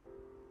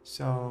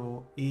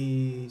 So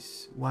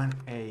is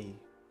 1a.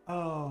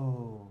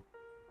 Oh,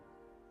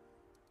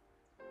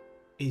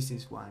 is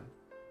this one?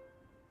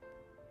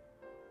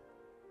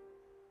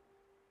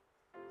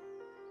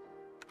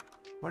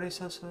 What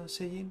is also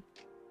saying?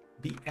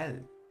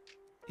 BL.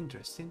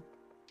 Interesting.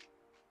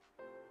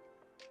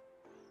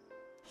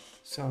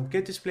 So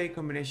get display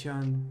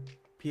combination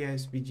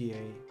PS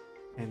VGA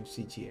and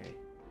CGA.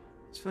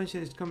 This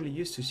function is commonly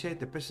used to check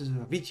the presence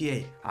of a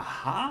VGA.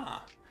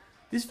 Aha!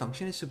 This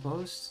function is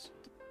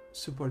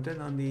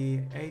supported on the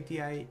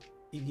ATI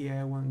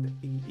EGA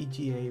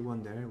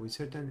Wonder with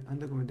certain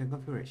undocumented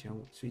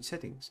configuration switch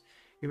settings,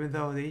 even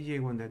though the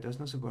EGA Wonder does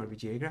not support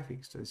VGA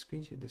graphics. So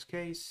in this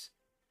case,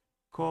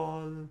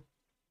 call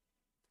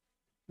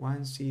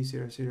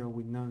 1C00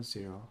 with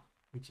non-zero,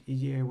 which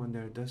EGA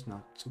Wonder does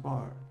not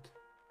support.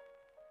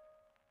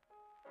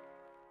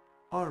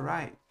 All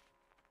right.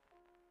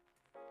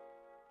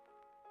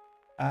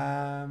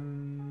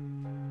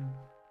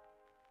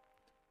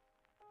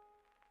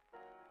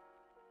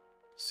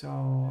 So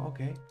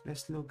okay,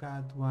 let's look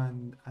at that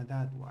one.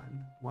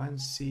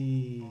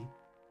 1C.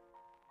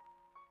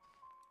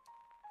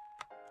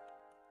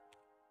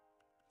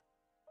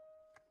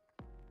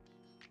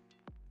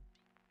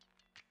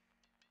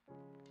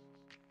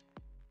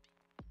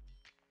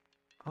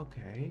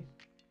 Okay.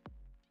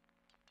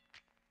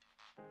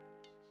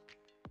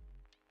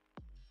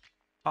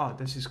 Oh,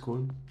 this is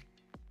cool.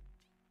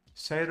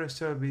 Say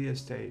restore video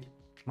state.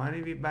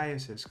 Many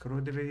biases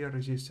corrupt the video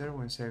register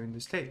when saving the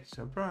state,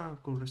 so program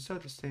could restore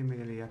the state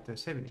immediately after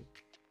saving it.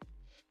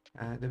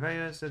 The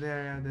bias that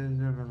area,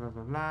 blah blah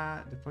blah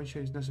blah. The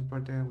function is not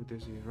supported with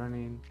this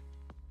running,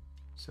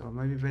 so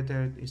maybe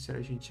better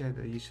installation check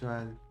the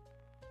usual.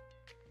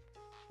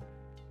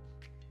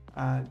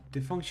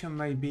 The function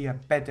might be a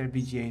better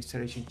VGA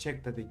installation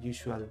check than the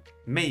usual.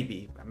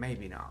 Maybe, but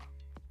maybe not.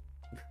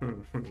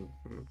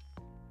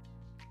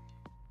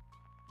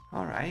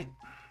 All right.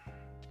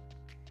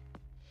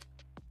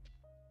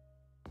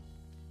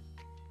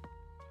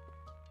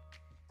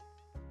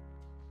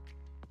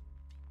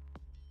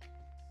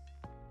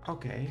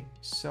 Okay,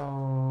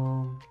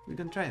 so we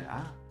can try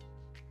that.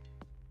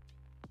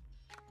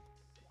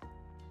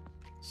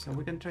 So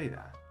we can try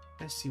that.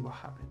 Let's see what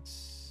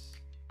happens.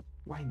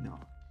 Why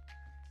not?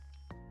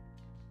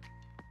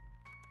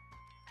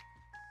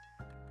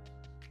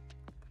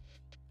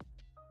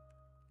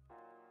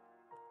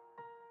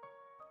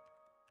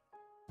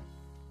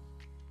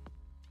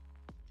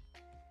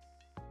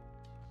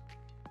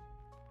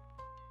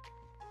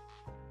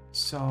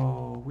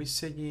 So we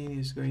saying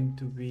is going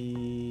to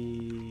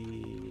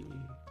be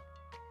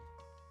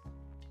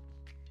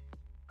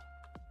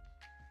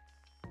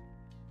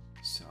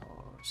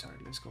sorry,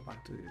 let's go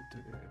back to the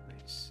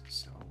place.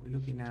 So we're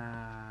looking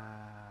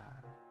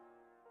at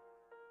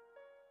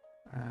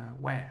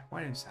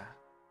where is that?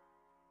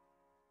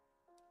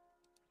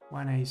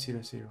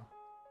 1800.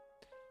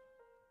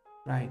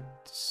 Right,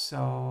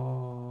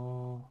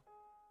 so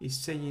it's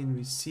saying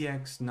with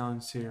CX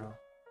non-zero.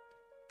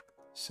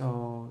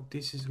 So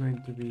this is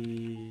going to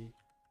be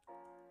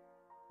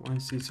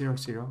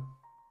 1600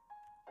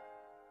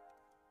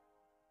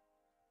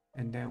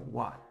 and then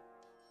what?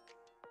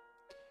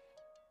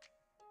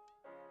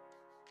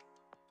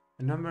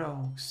 A number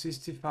of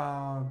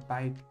 65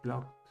 byte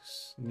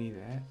blocks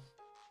needed.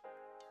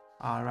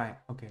 All right,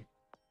 okay.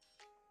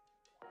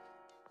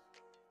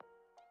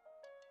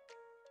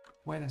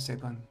 Wait a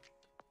second.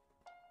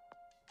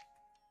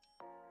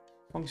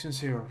 Function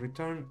 0,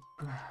 return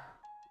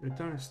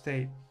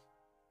state.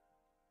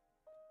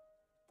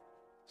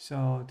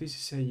 So this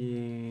is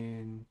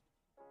saying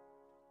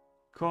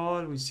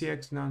call with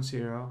CX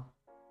non-zero.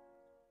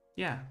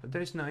 Yeah, but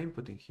there is no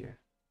input in here,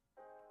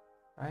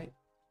 right?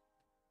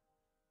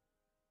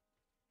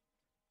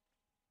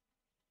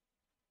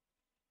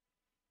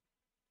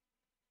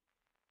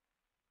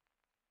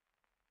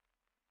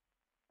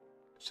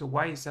 So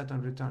why is that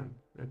on return?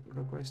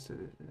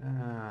 Requested.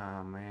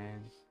 Ah,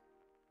 man.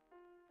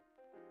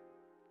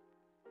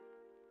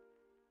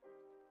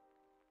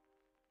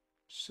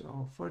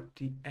 So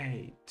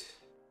 48.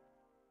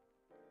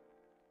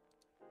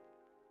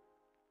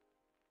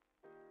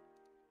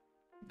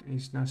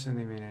 It's not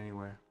sending me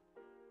anywhere.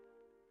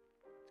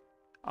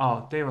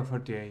 Oh, table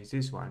 48 is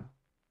this one.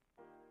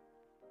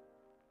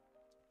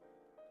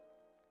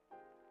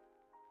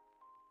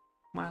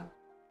 Well,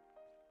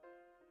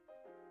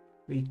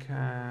 we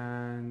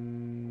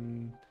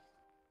can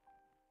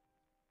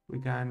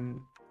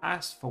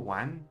ask for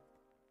one.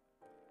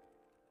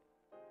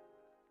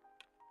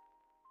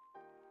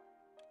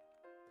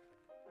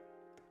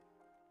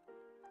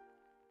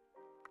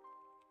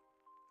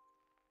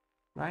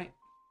 Right?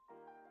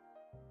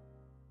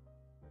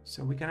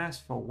 So we can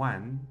ask for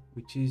one,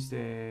 which is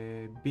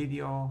the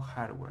video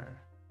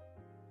hardware.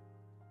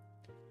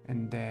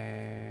 And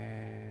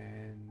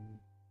then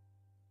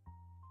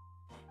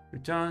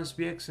returns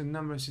VX and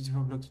number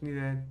 64 blocks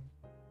needed.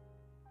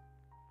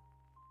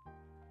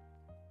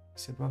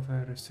 It's a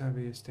buffer, restore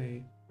video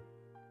state.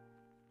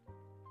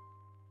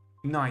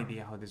 No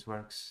idea how this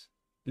works.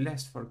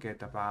 Let's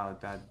forget about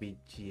that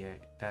VGA,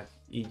 that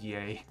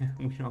EGA.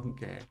 We don't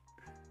care.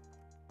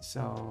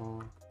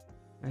 So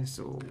let's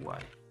do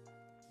what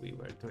we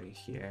were doing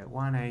here.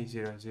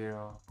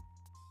 1800.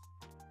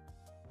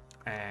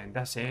 And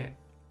that's it.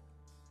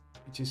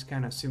 Which is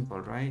kind of simple,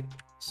 right?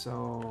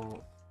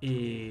 So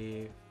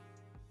if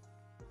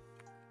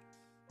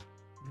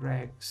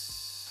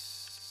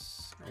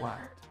Rex what?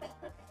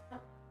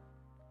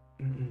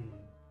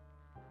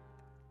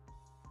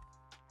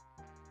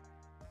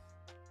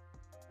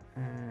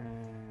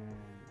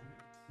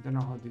 Don't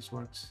know how this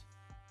works.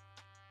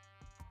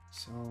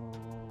 So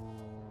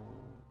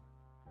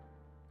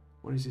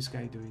what is this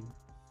guy doing?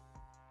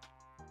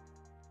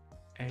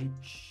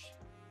 H.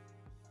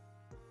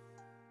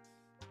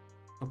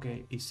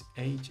 Okay, it's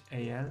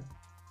HAL.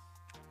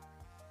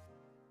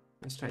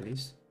 Let's try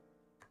this.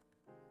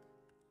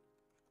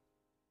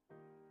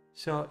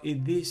 So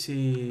if this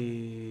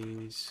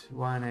is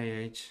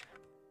 1AH,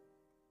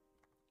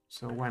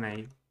 so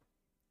 1A.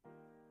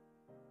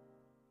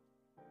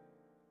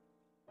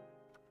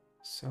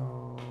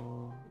 So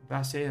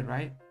that's it,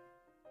 right?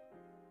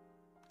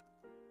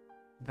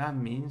 That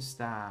means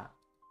that,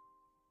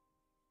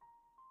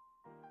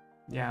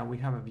 yeah, we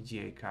have a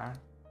VGA card.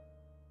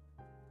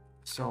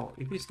 So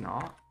if it's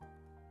not,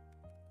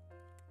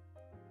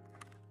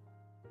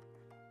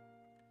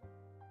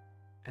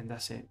 and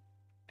that's it.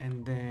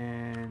 And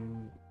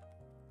then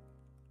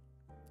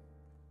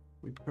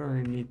we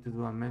probably need to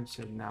do a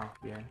memset now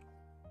here.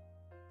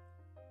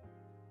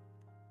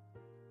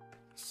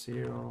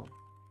 0.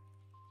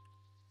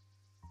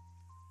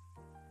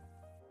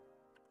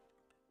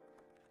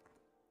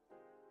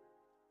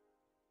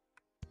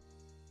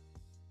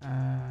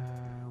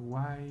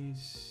 Why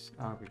is,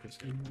 oh, because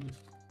I used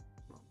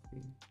wrong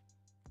thing.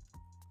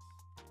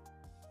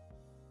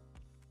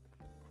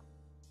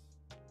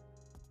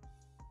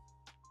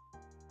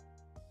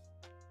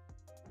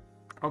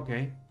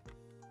 Okay,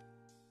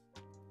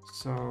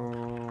 so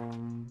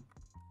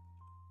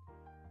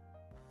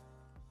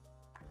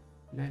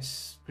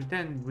let's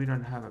pretend we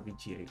don't have a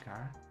VGA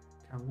card.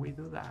 Can we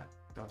do that?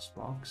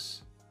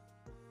 DOSBox.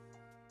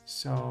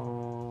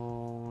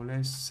 So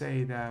let's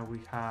say that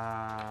we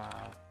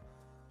have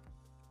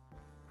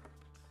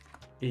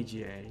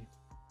VGA.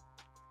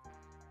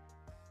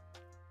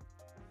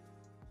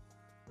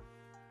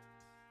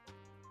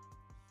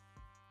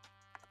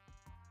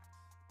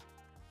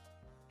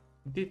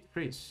 It did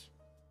freeze.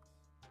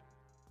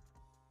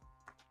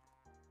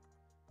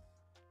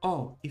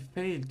 Oh, it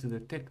failed to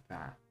detect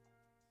that.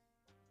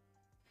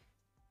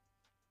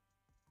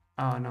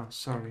 Oh no,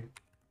 sorry.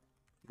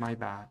 My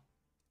bad.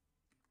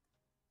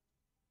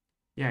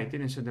 Yeah, it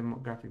didn't show the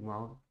graphic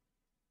mode.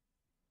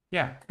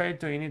 Yeah, failed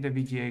to init the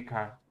VGA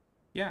card.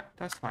 Yeah,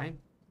 that's fine.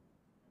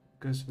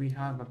 Because we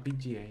have a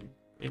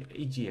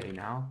EGA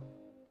now.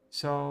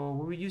 So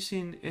we're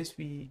using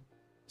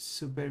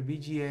Super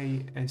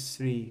VGA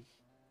S3.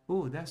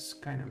 Oh, that's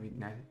kind of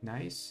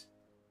nice.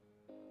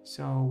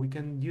 So we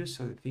can use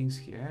other things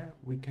here.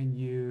 We can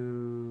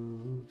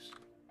use...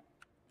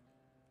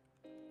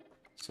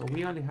 So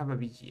we only have a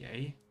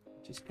VGA,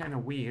 which is kind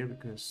of weird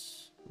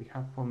because we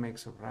have 4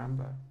 megs of RAM,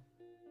 but...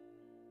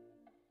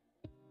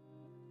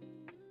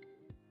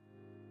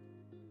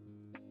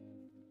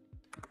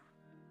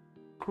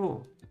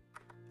 Cool.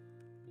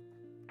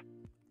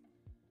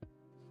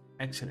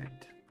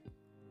 Excellent.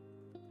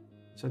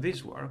 So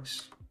this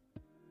works.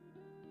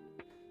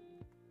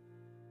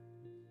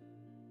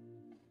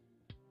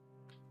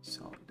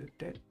 So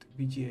detect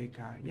VGA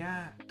card.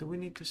 Yeah, do we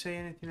need to say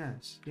anything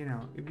else? You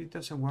know, if it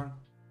doesn't work,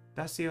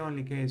 that's the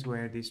only case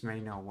where this may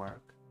not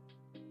work.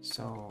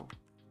 So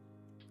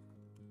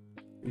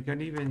we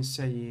could even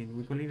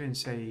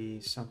say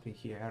something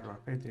here, error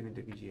failed to init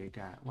the VGA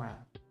card. Well,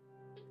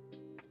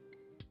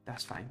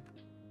 that's fine.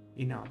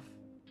 Enough.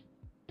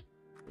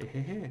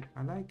 Hey,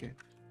 I like it.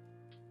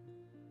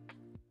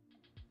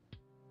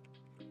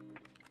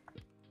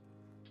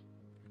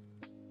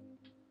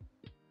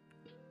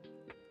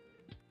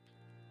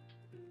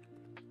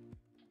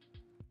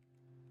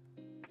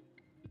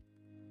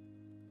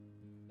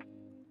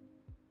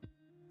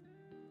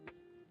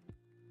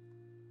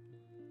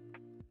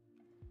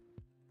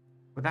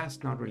 But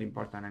that's not really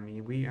important. I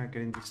mean, we are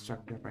getting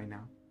distracted right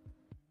now.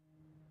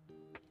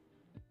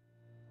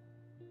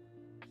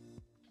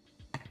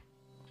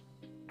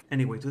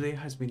 Anyway, today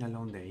has been a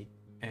long day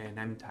and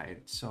I'm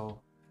tired,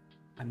 so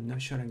I'm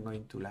not sure I'm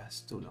going to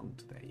last too long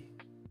today.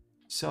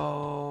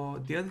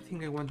 So the other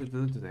thing I want to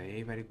do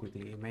today, very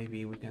quickly,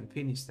 maybe we can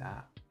finish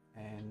that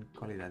and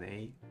call it a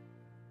day,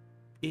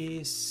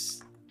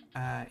 is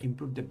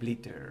improve the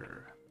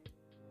blitter.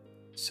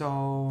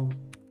 So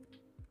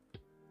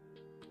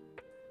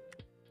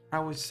I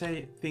would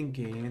say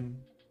thinking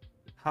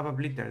have a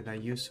blitter that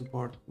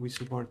we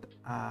support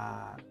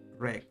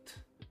rect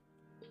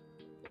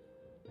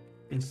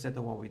instead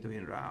of what we're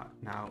doing right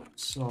now.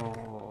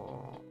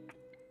 So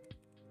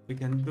we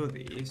can do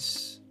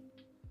this.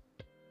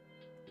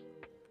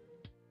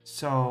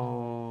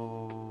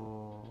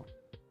 So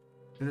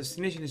the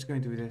destination is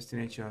going to be the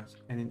destination,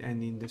 and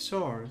in the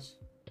source.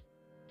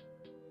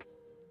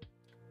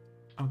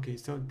 Okay,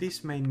 so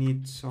this may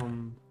need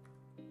some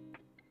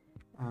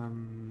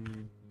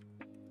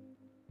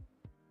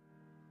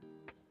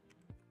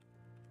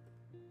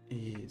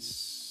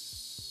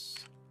is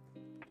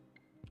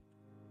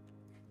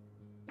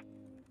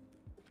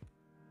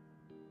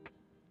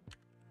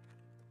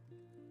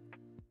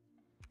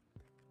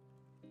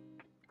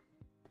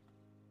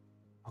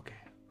okay,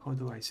 how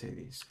do I say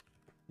this?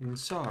 In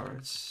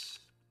source,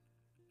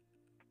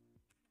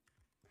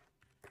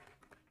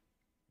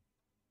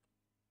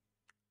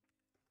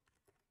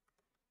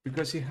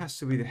 because it has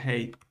to be the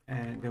height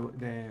and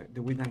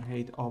the width and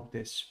height of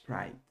the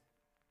sprite,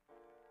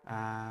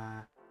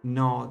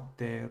 not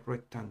the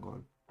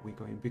rectangle we're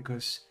going,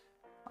 because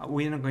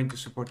we're not going to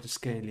support the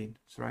scaling,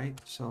 right?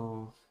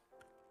 So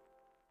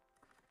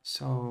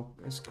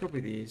let's copy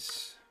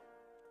this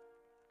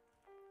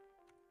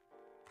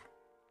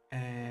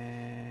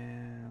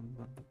and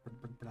blah, blah, blah,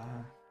 blah,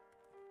 blah.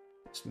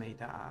 Let's make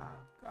that.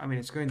 I mean,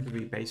 it's going to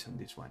be based on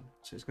this one,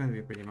 so it's going to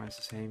be pretty much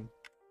the same.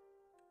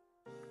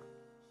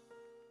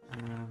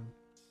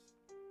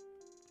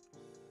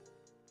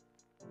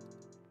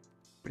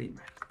 Pretty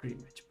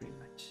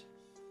much.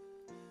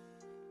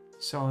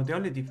 So the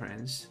only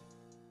difference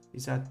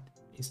is that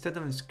instead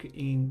of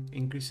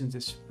increasing the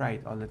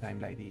sprite all the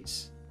time like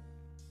this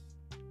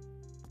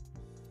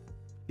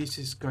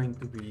is going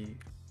to be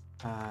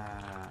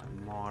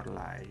more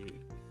like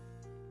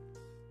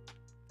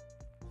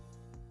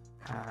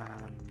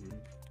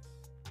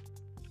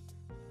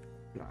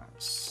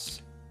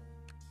plus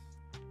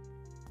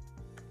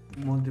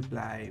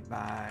multiply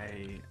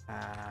by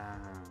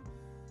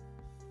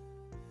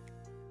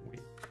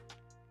width.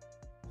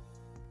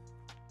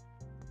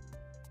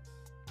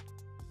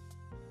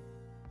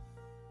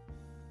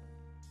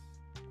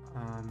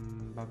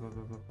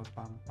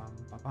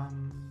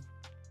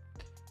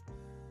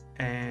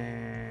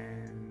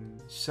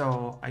 And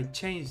so I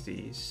changed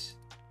this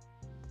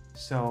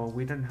so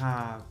we don't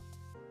have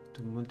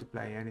to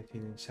multiply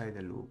anything inside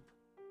the loop.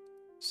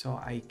 So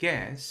I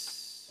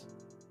guess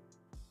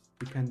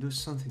we can do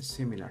something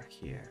similar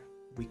here.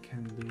 We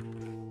can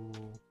do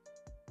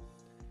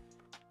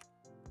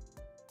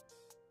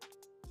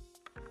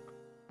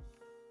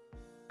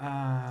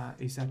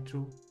Is that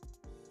true?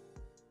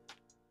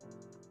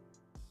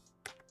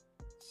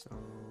 So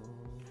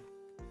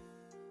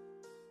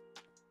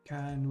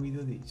can we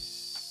do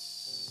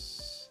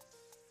this?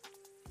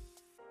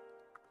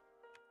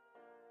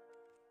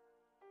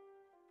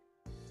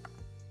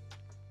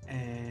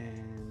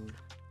 And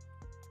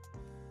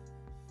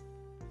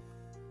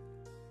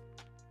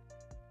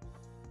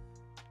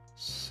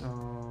so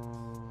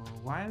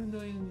why I'm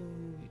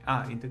doing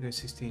integrate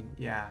 16,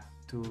 yeah,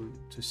 to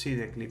see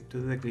the clip, to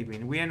do the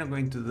clipping. We are not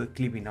going to do the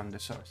clipping on the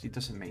source. It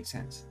doesn't make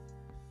sense.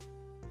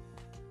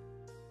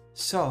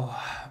 So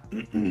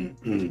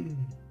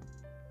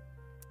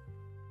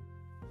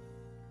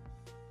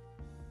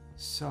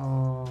so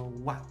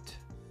what?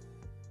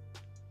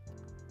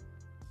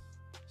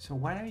 So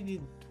why I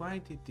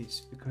did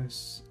this?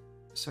 Because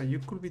so you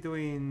could be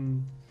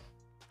doing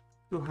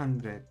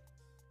 200,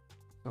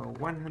 so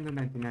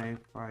 199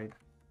 by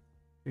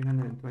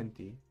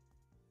 320.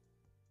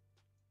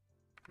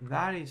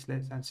 That is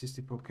less than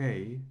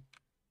 64k.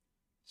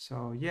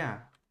 So yeah,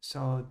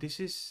 so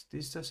this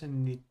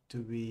doesn't need to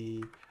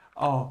be,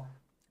 oh,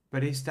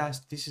 but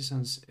this is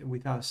on,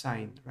 without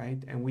sign,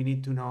 right? And we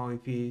need to know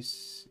if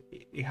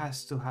it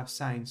has to have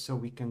sign so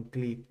we can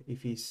clip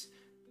if it's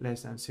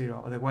less than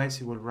 0,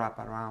 otherwise it will wrap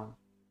around.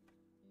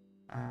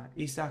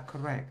 Is that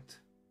correct?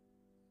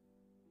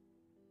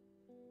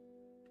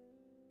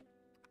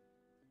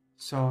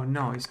 So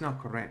no, it's not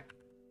correct.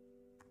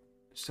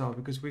 So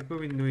because we've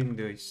been doing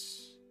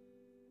this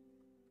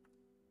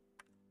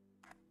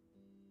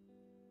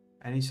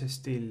and it's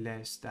still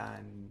less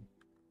than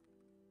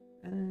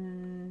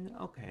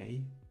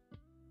okay,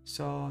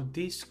 so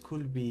this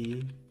could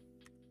be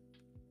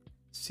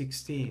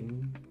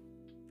 16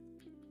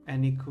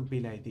 and it could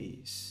be like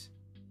this,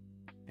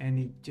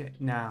 and it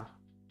now,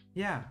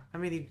 yeah, I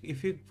mean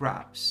if it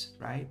wraps,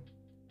 right,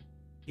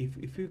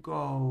 if you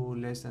go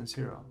less than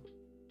 0,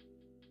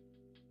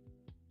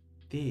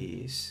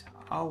 this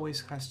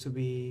always has to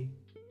be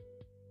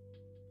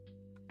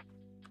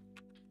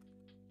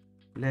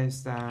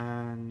less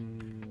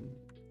than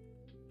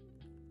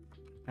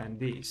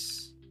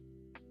this.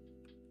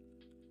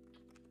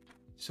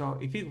 So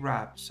if it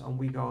wraps and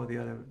we go the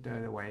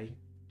other way,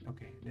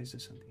 okay, let's do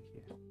something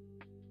here.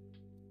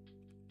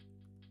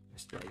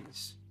 Let's try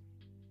this.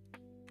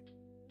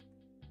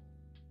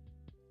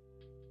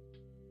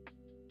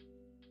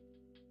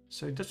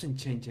 So it doesn't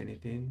change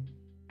anything.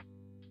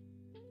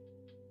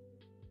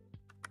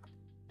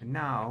 And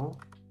now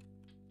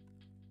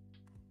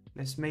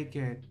let's make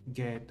it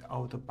get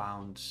out of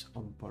bounds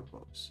on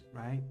purpose,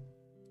 right?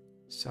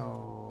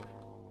 So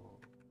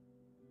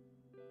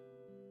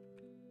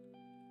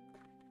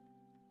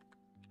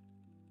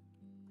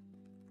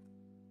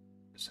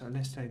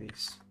let's try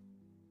this.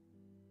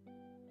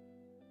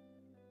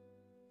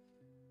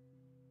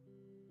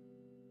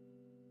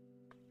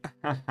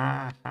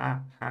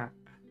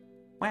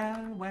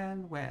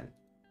 Well.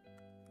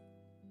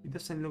 It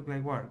doesn't look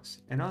like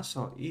works. And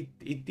also it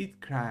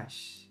did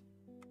crash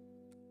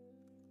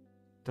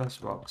those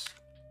box.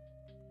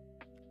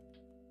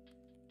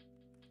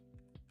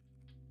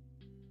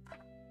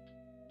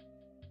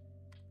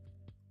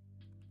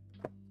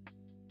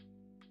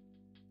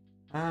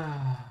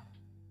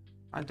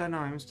 I don't know,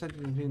 I'm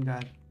starting to think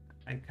that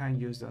I can't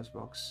use those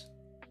box.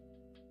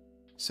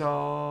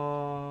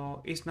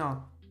 So it's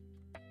not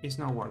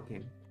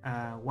working.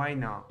 Why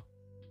not?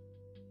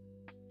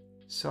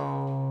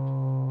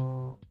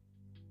 So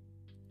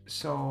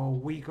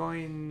we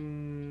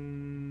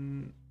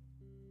going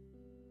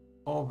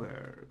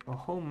over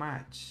how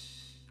much?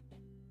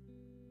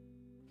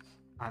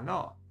 A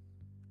lot,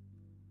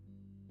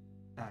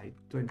 like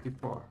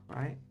 24,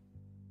 right?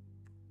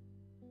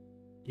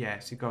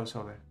 Yes, it goes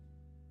over.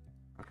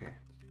 Okay,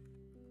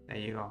 there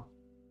you go.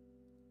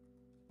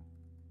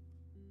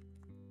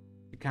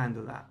 You can't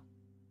do that.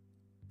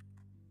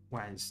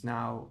 Once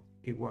now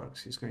it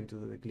works, it's going to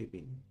do the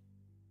clipping.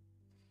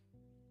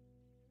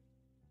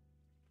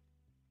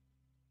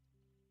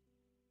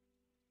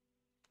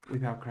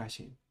 Without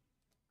crashing.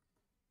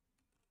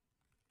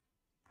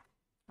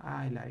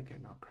 I like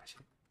it not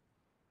crashing.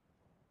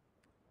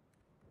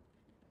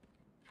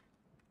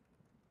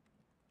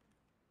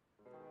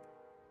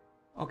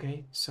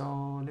 Okay,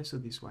 so let's do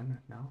this one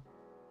now.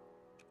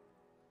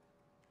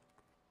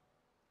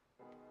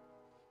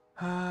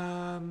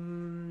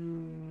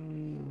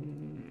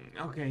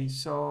 Okay,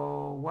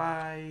 so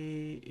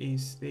why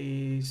is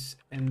this,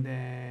 and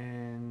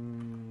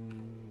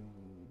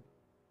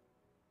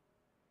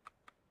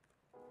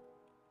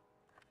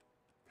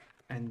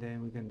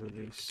then we can do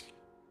this.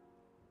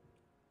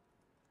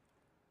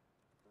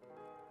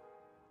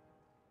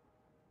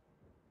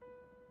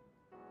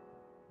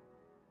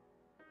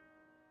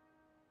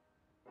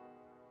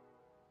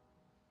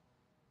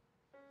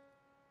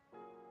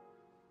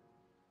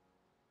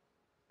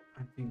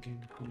 I'm thinking,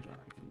 hold on, I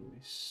can do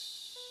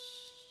this.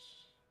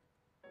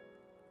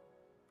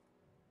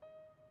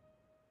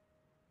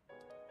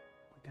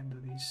 We can do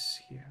this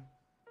here.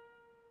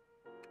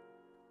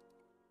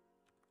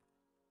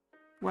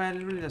 Well,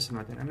 it really doesn't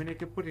matter. I mean, I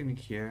can put it in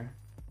here.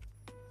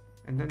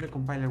 and then the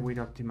compiler will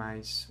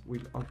optimize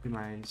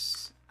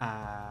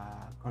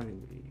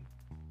accordingly.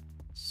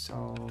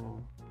 So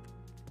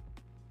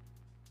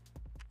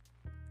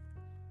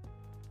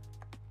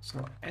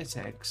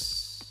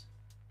sx,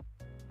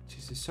 which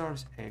is the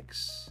source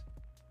x,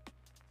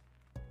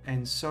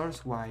 and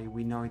source y,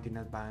 we know it in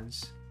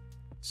advance,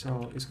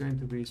 so it's going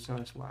to be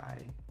source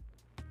y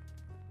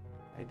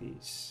like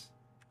this.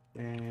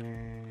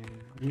 Then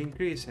we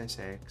increase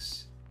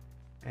sx,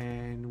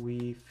 and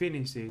we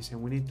finish this,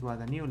 and we need to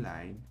add a new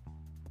line.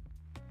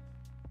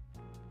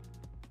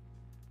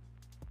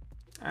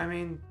 I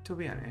mean, to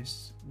be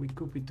honest, we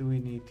could be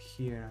doing it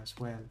here as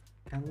well.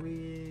 Can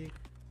we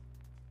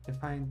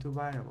define two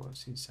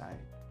variables inside?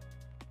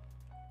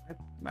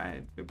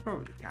 We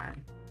probably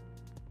can.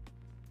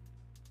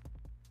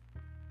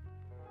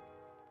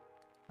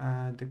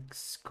 The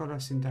color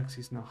syntax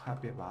is not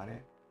happy about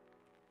it.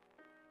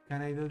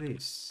 Can I do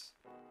this?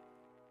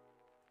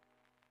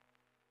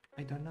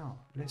 I don't know.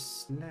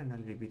 Let's learn a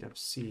little bit of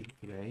C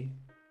today.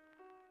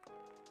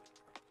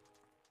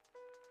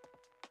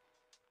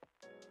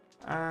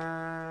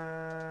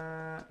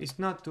 It's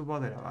not too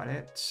bothered about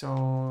it,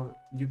 so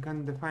you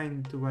can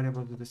define two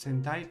variables of the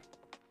same type.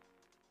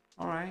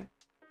 Alright,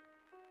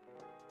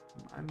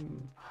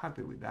 I'm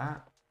happy with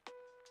that.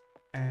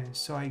 And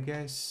so I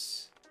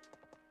guess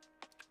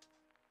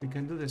we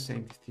can do the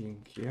same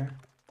thing here,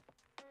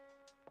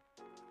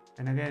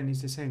 and again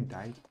it's the same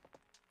type,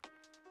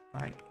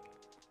 right?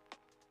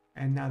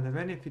 And now the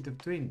benefit of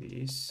doing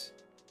this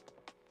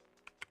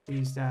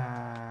is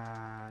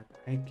that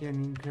I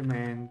can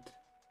increment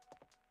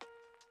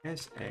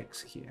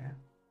sx here,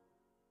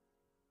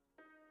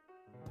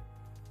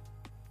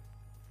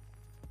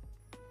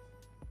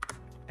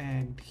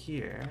 and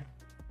here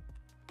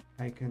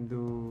I can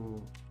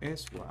do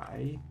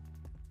sy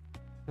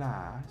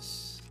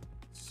plus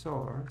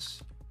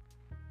source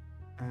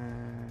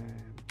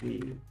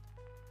blit,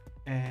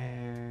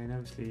 and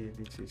obviously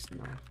this is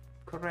not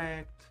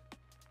correct.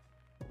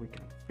 We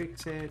can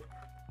fix it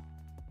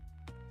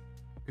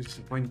because it's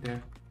a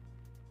pointer.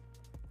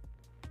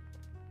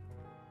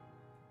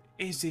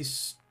 Is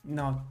this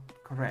not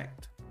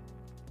correct?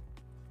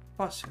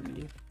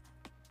 Possibly.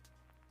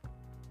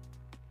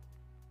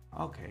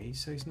 Okay,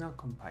 so it's not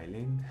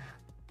compiling.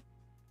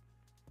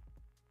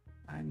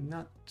 I'm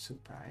not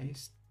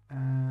surprised.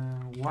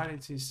 What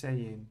is it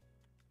saying?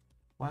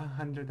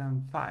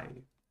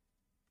 105.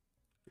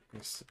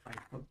 Because I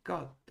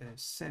forgot the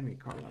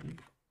semicolon.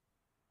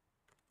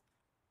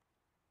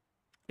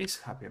 It's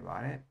happy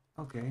about it.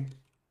 Okay.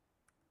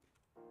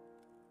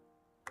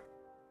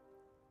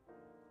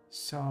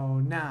 So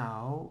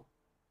now,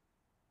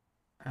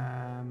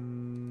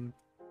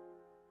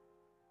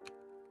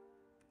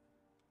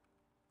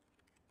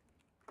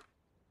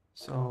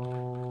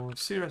 so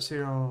 0,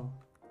 0,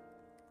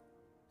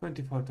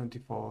 24,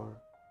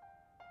 24,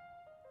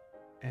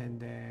 and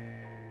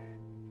then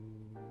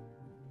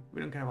we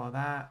don't care about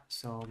that.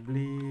 So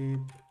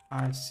blit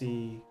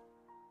rc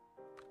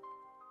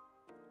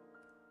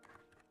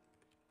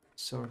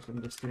source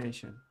and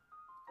destination.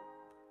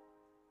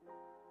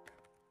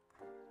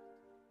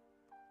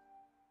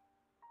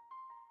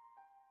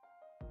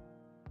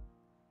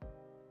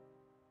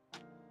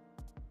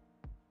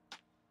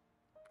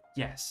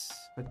 Yes,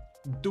 but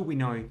do we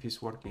know if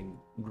it's working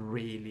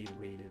really?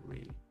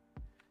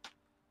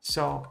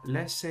 So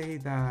let's say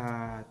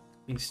that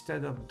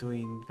instead of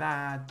doing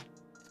that,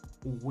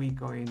 we're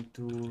going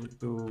to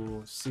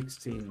do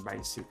 16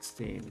 by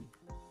 16.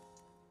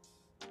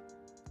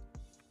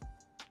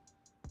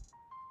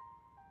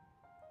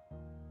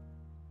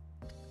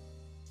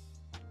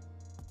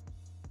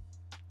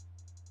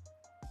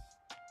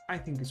 I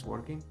think it's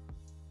working.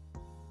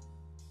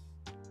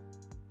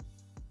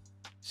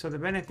 So the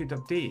benefit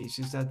of this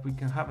is that we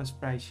can have a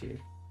sprite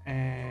sheet,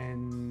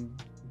 and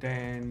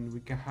then we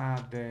can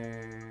have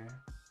the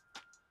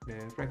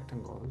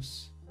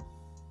rectangles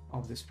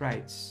of the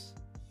sprites,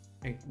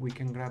 and we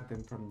can grab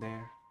them from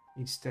there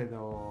instead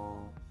of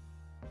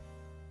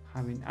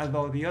having,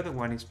 although the other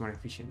one is more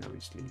efficient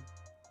obviously.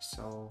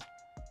 So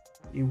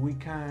if we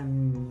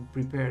can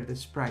prepare the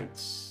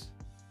sprites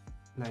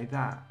like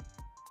that,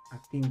 I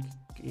think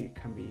it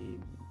can be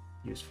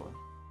useful.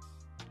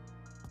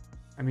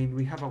 I mean,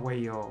 we have a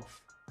way of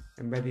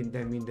embedding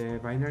them in the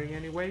binary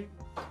anyway,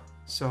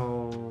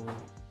 so,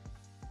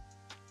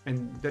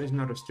 and there is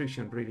no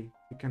restriction really.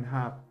 We can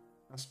have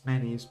as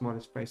many small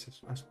sprites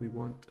as we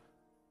want.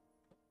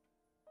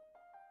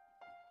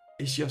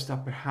 It's just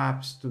that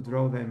perhaps to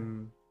draw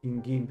them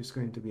in GIMP is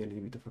going to be a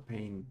little bit of a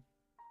pain,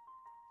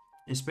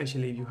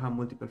 especially if you have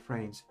multiple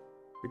frames,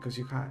 because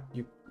you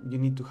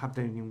need to have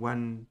them in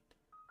one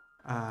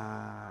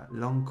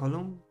long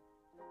column,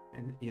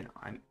 and you know,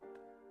 I'm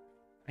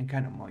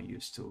kind of more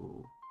used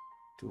to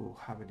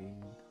have it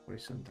in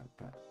horizontal,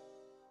 but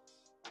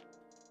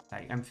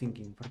like I'm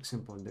thinking, for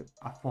example,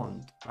 a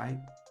font, right?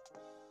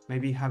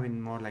 Maybe having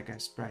more like a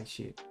sprite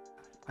sheet.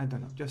 I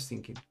don't know, just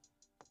thinking.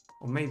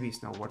 Or maybe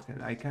it's not worth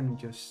it. I can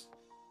just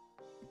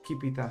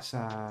keep it as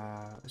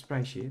a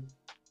sprite sheet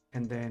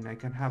and then I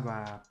can have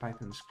a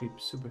Python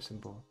script, super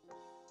simple,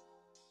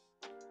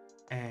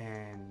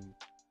 and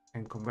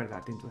convert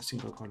that into a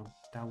single column.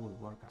 That will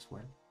work as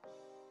well.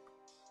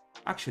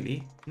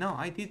 Actually, no,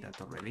 I did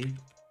that already.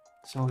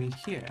 So in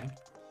here,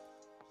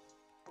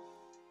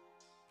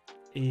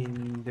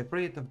 in the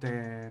project of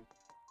the,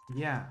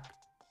 yeah,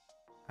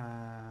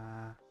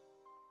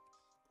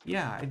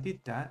 I did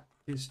that.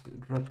 Just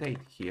rotate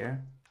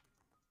here,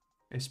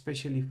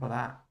 especially for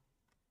that.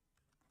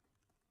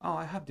 Oh,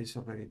 I have this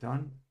already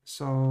done.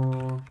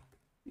 So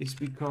it's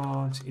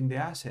because in the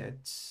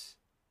assets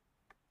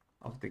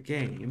of the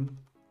game,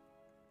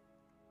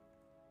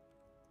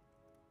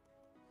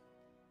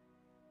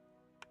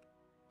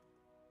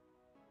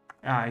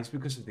 it's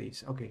because of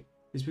this. Okay,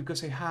 it's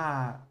because I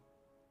had,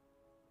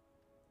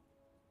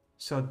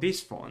 so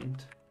this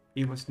font,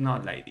 it was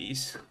not like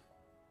this.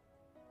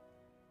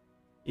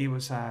 It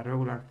was a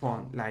regular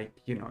font, like,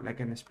 you know,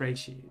 like an sprite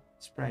sheet.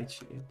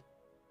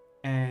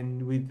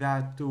 And with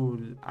that tool,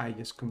 I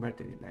just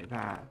converted it like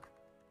that.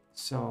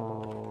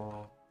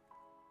 So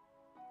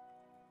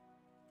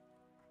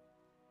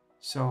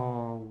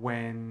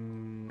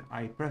when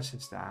I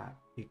process that,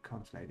 it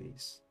comes like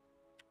this.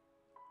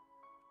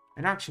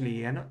 And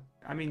actually,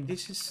 I mean,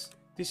 this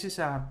is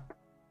a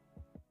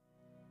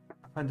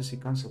fantasy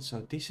console,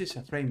 so this is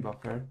a frame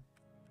buffer,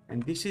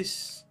 and this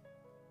is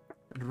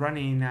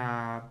running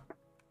a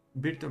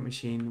virtual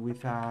machine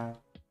with a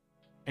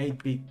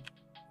 8-bit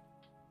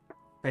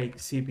fake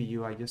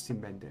CPU I just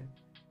invented.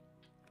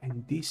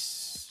 And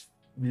this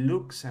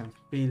looks and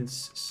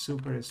feels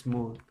super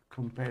smooth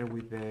compared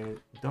with the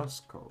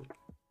DOS code.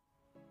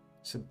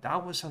 So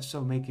that was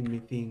also making me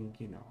think,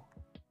 you know,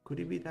 could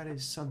it be that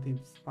is something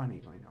funny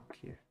going on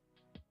here?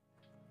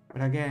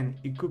 But again,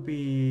 it could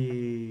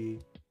be,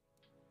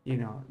 you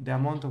know, the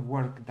amount of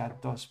work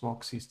that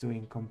DOSBox is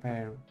doing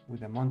compared with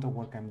the amount of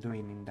work I'm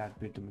doing in that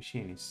virtual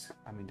machine is,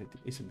 I mean,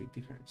 it's a big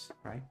difference,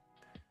 right?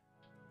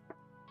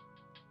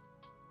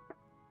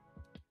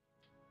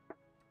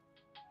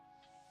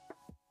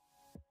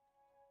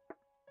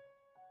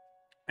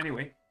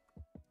 Anyway,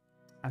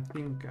 I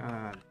think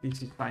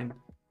this is fine.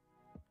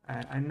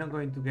 I'm not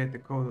going to get the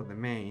code of the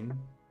main.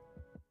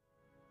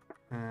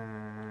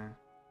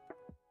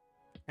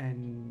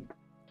 And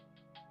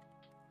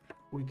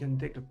we can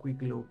take a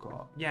quick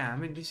look. Yeah, I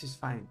mean, this is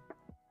fine.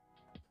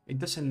 It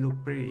doesn't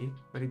look pretty,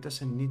 but it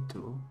doesn't need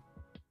to.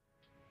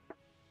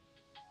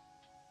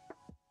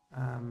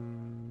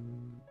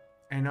 And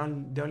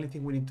the only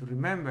thing we need to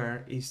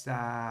remember is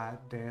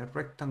that the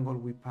rectangle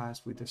we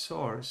pass with the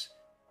source,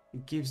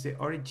 it gives the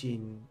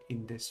origin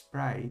in the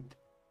sprite,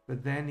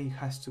 but then it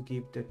has to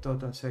give the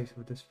total size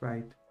of the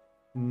sprite,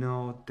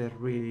 not the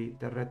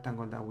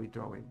rectangle that we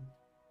draw in.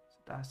 So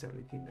that's the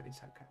only thing that is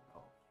a kind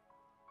of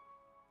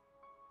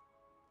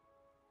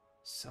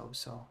so.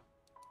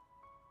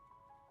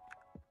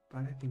 But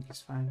I think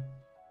it's fine.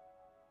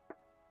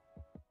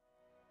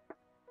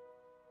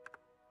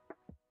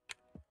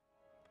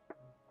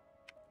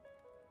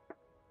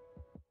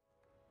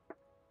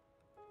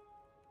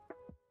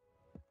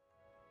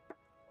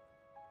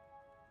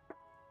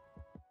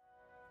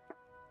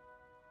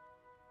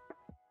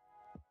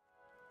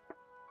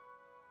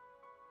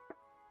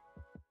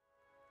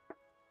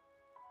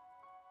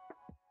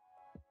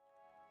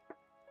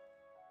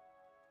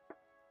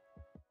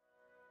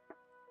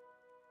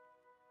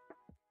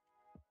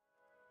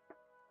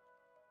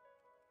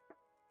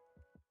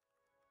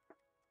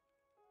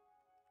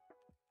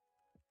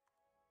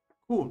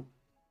 Cool.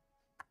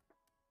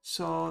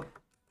 So,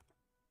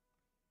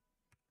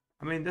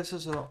 I mean, that's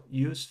also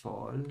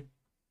useful,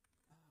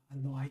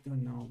 although I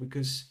don't know,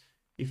 because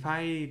if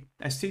I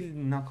still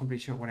not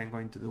completely sure what I'm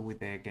going to do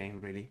with the game,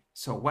 really.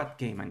 So what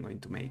game I'm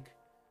going to make.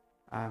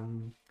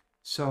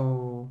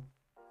 So,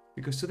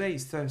 because today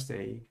is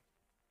Thursday,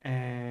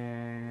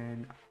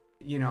 and,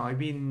 you know, I've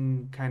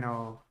been kind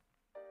of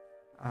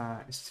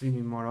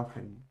streaming more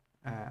often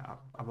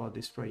about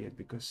this project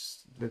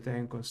because the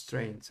time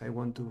constraints, I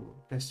want to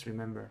best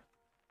remember.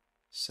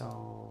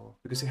 So,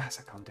 because it has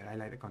a counter, I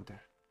like the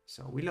counter.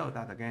 So we load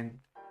that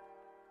again.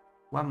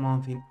 1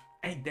 month in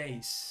 8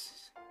 days,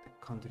 the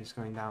counter is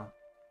going down.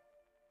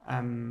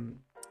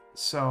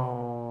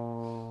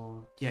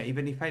 So yeah,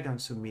 even if I don't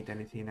submit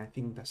anything, I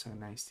think that's a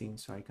nice thing,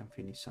 so I can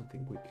finish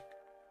something quick.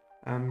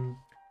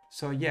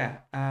 So yeah,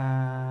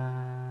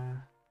 I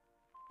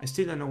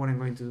still don't know what I'm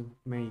going to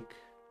make,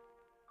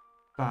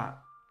 but,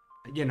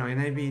 you know, and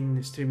I've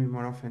been streaming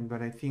more often,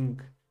 but I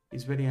think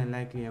it's very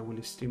unlikely I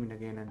will stream it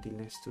again until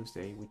next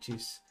Tuesday, which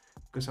is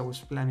because I was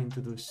planning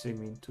to do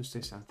streaming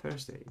Tuesdays and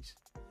Thursdays,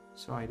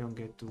 so I don't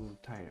get too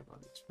tired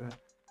about this. But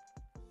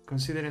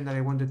considering that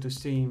I wanted to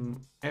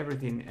stream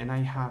everything, and I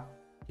have,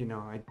 you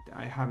know,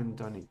 I haven't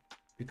done it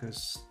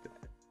because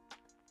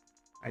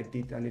I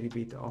did a little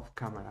bit off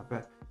camera,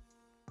 but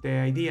the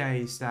idea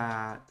is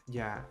that,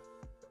 yeah,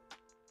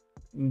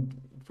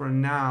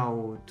 from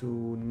now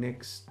to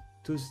next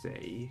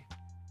Tuesday,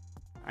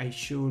 I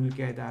should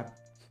get a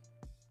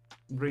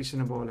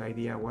reasonable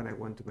idea what I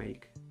want to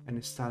make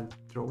and start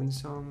drawing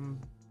some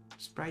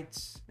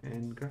sprites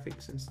and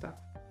graphics and stuff.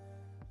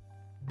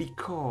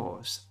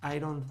 because I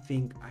don't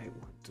think I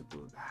want to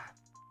do that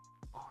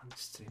on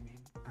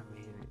streaming. I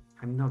mean,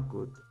 I'm not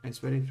good. It's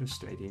very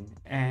frustrating,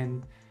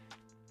 and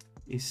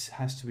it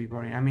has to be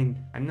boring. I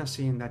mean, I'm not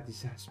saying that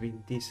this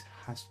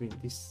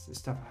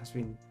stuff has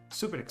been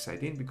super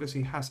exciting, because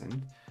it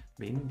hasn't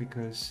been,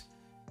 because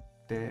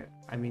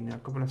I mean, a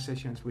couple of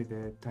sessions with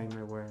the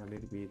timer were a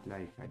little bit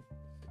like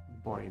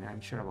boring. I'm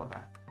sure about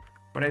that.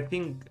 But I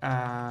think,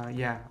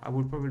 yeah, I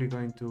will probably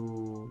going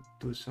to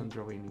do some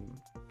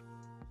drawing,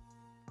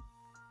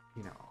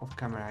 you know, off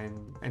camera,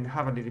 and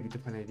have a little bit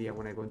of an idea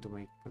what I'm going to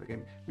make for the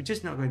game, which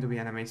is not going to be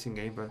an amazing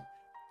game, but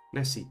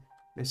let's see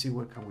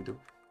what can we do.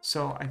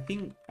 So I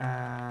think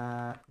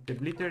the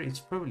blitter is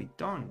probably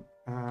done.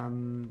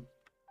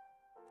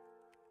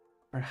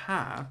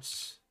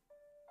 Perhaps,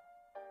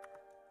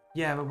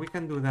 yeah, but we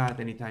can do that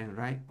anytime,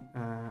 right?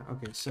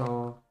 Okay,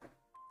 so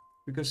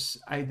because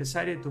I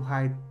decided to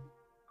hide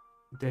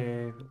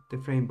the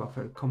frame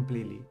buffer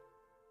completely,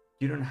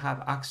 you don't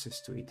have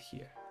access to it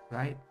here,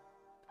 right?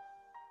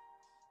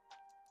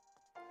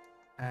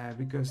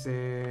 Because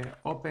the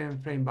open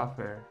frame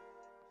buffer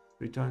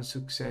returns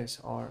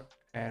success or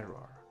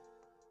error.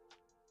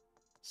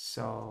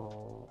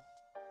 So,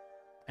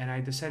 and I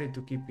decided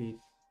to keep it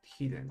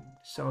hidden.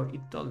 So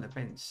it all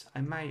depends.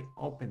 I might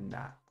open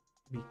that,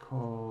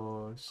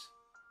 because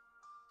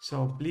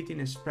so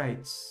bleeding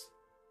sprites,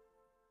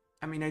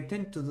 I mean, I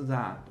tend to do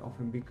that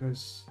often,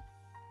 because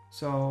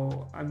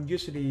so I'm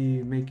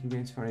usually making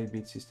games for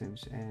 8-bit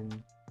systems,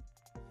 and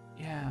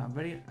yeah,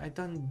 I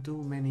don't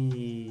do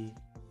many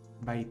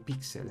by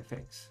pixel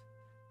effects,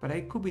 but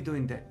I could be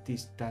doing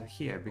that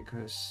here,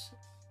 because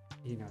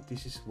you know,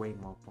 this is way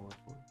more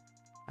powerful.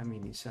 I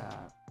mean, it's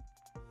a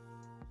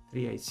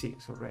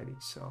 386 already,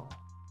 so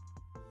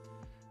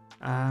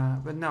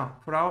but no,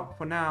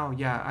 for now,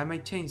 yeah, I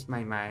might change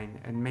my mind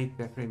and make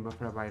the frame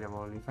buffer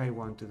available if I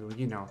want to do,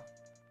 you know,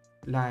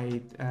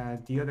 like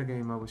the other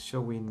game I was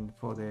showing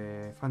for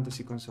the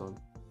fantasy console.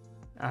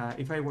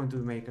 If I want to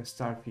make a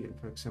Starfield,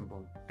 for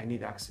example, I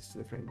need access to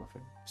the frame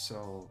buffer,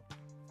 so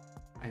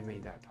I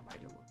made that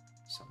available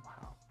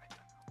somehow. I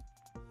don't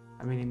know.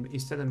 I mean,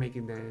 instead of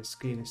making the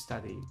screen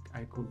static,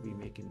 I could be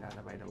making that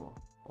available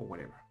or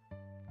whatever.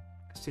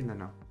 I still don't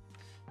know,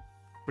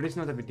 but it's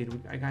not a big deal.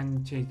 I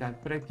can change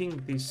that. But I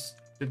think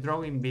the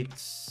drawing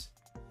bits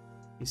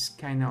is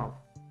kind of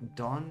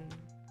done,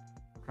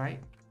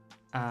 right?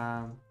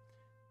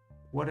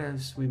 What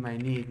else we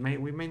might need?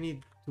 We may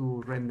need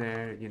to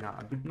render, you know,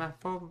 a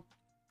bitmap form.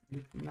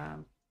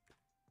 Bitmap.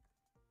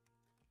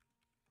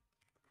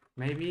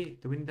 Maybe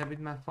do we need a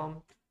bitmap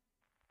form?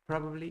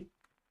 Probably.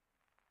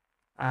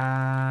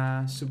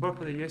 Support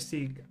for the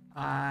joystick,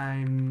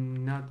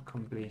 I'm not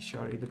completely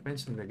sure. It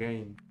depends on the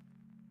game.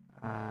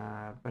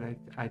 But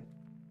I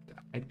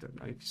don't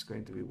know if it's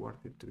going to be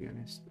worth it, to be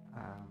honest.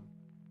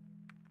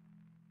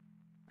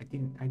 I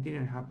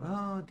didn't have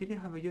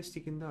a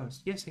joystick in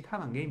those. Yes, I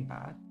have a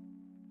gamepad.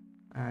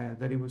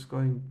 That it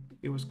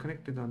was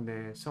connected on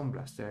the Sound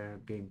Blaster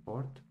game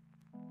port.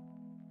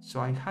 So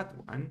I had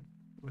one.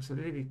 It was a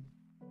little bit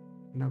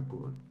not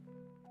good.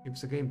 It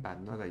was a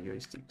gamepad, not a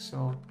joystick.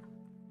 So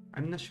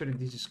I'm not sure if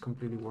this is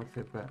completely worth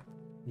it, but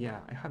yeah,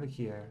 I have it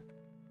here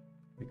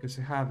because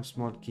I have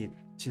small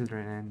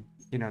children, and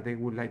you know, they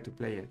would like to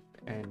play it,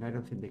 and I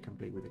don't think they can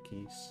play with the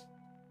keys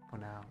for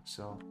now.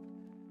 So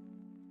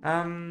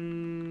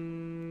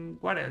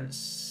what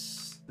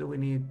else do we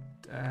need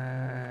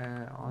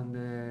on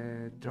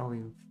the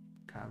drawing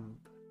camp?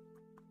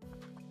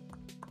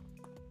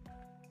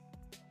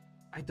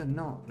 I don't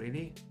know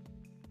really.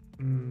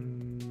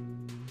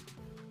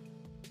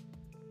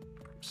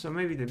 So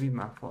maybe the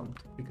bitmap font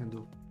we can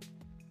do.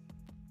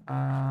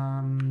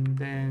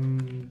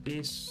 Then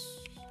this,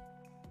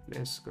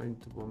 let's going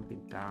to bump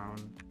it down.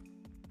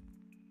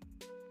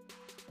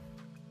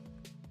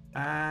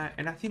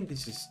 And I think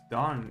this is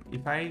done.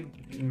 If I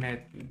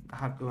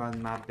have to add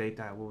map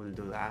data, we will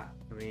do that.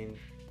 I mean,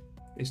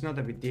 it's not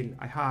a big deal.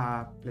 I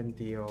have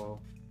plenty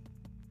of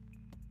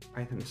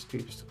Python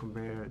scripts to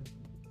convert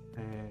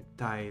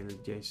tile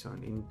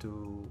JSON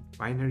into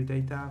binary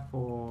data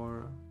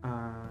for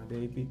the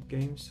 8-bit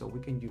games, so we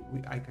can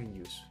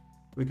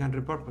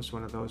repurpose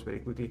one of those very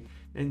quickly,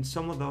 and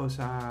some of those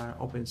are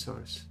open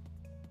source,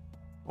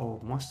 or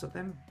most of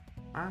them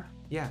are.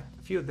 Yeah,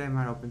 a few of them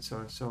are open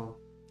source, so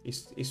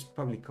it's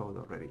public code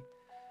already.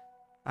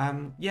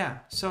 Yeah,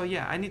 so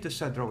yeah, I need to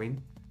start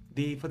drawing.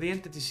 For the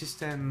entity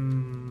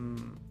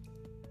system,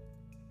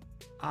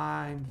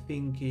 I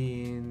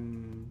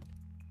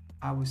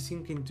was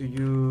thinking to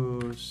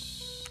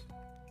use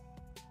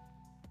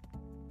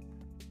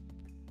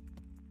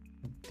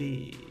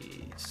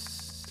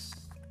this.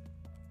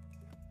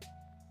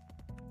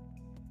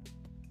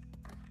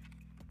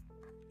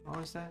 What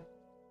was that?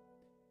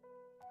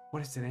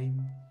 What is the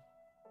name?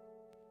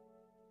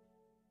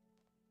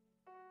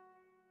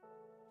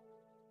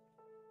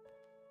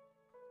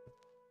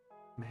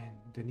 Man,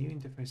 the new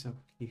interface of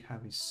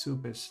GitHub is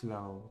super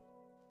slow.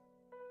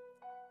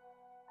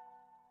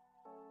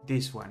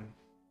 This one.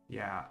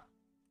 Yeah,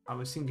 I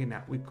was thinking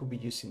that we could be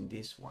using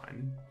this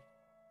one.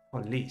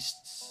 for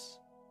lists.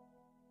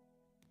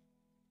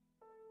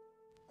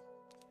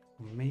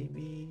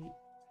 Maybe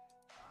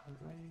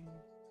arrays.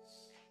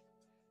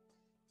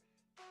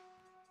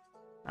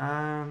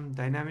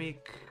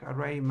 Dynamic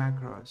array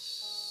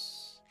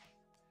macros.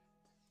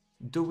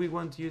 Do we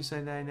want to use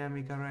a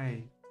dynamic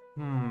array?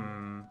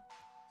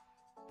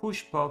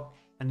 Push, pop,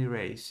 and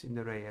erase in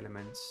the array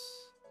elements.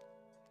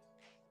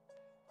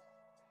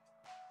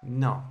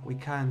 No, we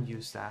can't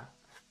use that.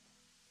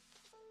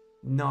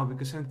 No,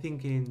 because I'm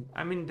thinking,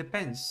 I mean, it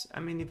depends. I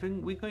mean, if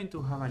we're going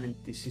to have an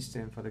entity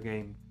system for the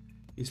game,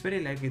 it's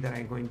very likely that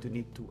I'm going to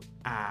need to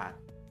add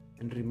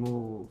and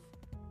remove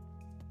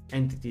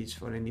entities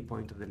for any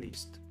point of the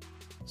list.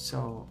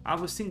 So I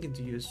was thinking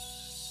to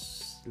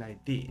use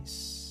like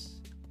this,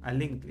 a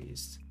linked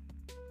list.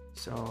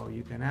 So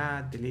you can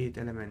add, delete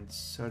elements,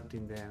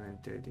 sorting them and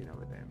iterating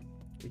over them,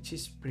 which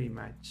is pretty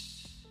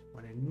much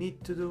what I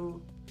need to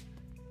do.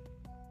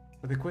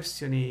 But the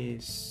question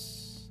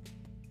is,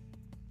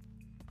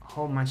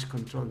 how much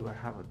control do I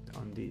have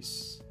on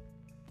this?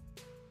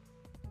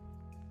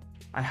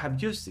 I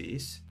have used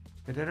this,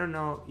 but I don't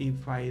know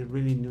if I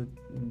really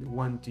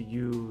want to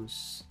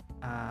use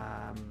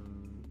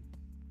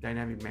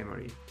dynamic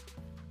memory.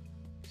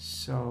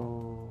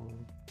 So,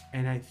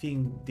 and I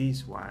think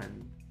this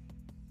one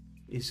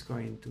is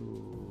going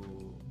to,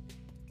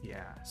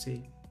 yeah,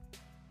 see.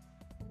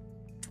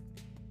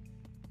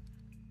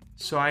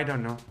 So I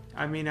don't know.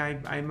 I mean,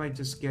 I might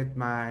just get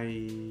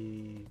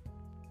the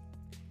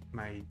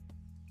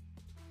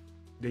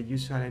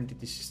usual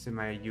entity system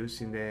I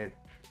use in the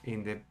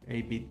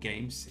 8-bit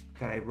games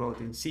that I wrote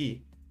in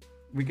C.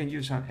 We can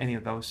use any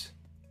of those.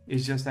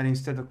 It's just that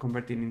instead of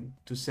converting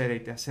to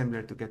Z8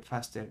 assembler to get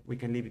faster, we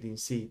can leave it in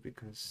C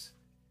because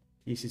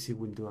ECC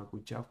will do a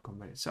good job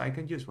converting. So I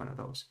can use one of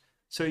those.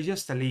 So it's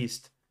just a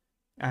list.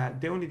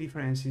 The only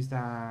difference is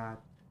that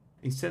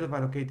instead of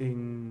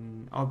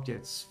allocating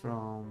objects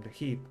from the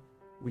heap,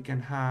 we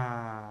can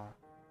have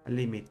a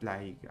limit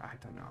like, I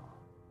don't know,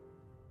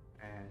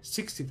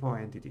 64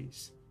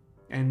 entities.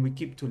 And we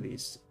keep two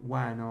lists,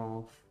 one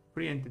of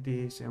free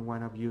entities and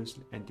one of used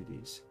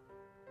entities.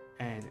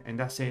 And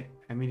that's it.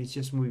 I mean, it's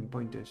just moving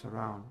pointers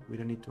around. We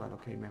don't need to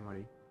allocate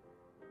memory.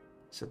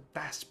 So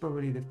that's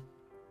probably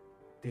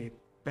the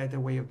better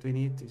way of doing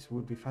it. It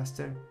would be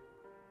faster.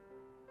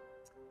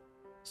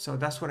 So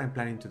that's what I'm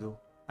planning to do.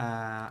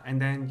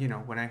 And then, you know,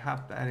 when I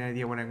have an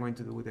idea what I'm going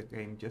to do with the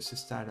game, just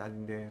start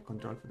adding the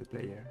control for the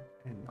player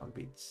and all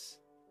bits.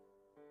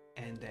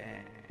 And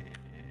then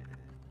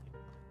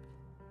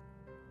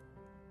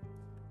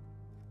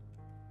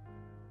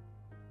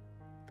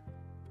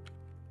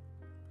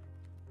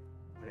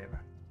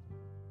whatever.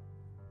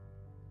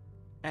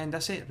 And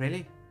that's it,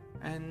 really.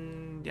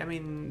 And I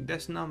mean,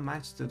 there's not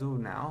much to do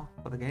now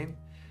for the game.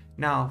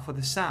 Now for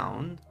the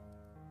sound,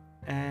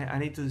 I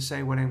need to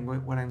decide what I'm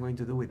going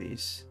to do with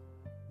this,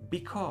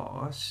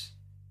 because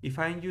if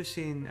I'm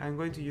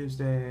going to use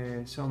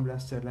the Sound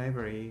Blaster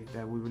library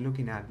that we were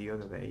looking at the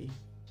other day,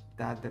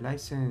 that the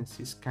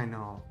license is kind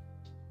of,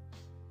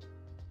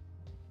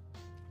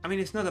 I mean,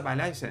 it's not a bad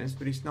license,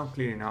 but it's not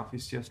clear enough.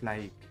 It's just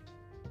like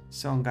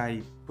some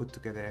guy put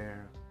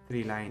together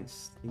 3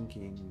 lines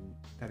thinking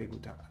that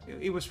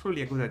it was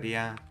probably a good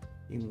idea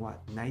in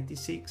what,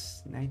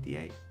 96,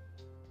 98?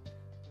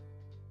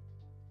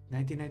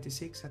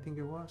 1996, I think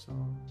it was,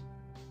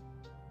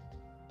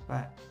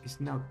 but it's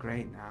not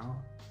great now.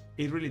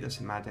 It really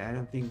doesn't matter. I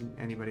don't think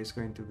anybody's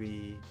going to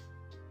be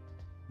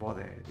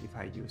bothered if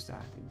I use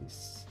that in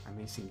this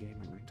amazing game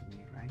I'm going to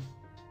make, right?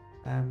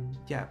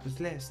 Yeah, but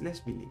let's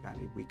be legal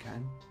if we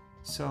can.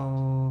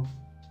 So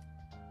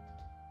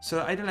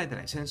I don't like the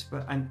license,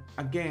 but and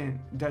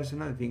again, there's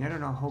another thing. I don't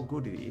know how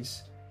good it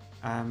is.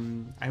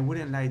 I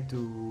wouldn't like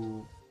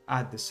to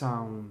add the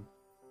sound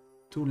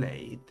too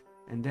late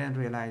and then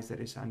realize that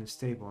it's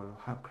unstable or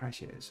have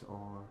crashes,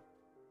 or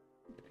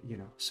you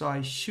know. So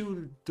I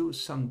should do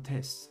some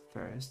tests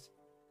first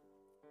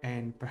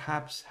and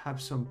perhaps have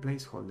some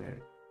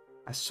placeholder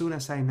as soon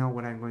as I know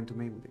what I'm going to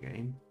make with the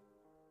game,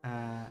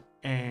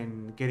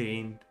 and get it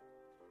in,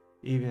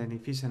 even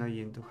if it's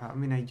annoying to have. I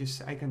mean,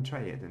 I can try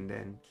it and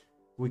then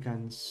we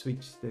can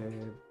switch the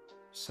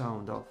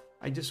sound off.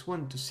 I just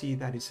want to see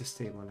that it's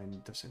stable and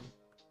it doesn't,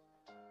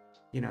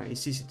 you know,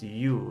 it's easy to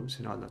use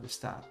and all of the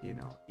stuff, you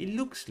know. It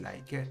looks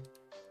like it.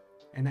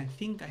 And I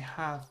think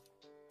I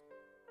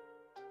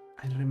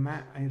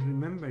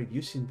remember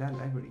using that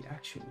library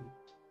actually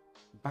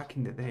back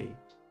in the day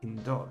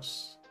in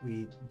DOS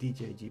with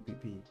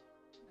DJGPP.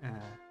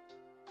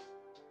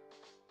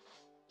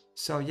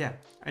 So yeah,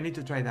 I need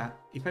to try that.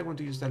 If I want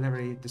to use the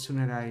library, the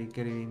sooner I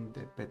get it in,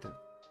 the better.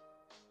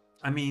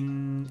 I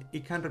mean,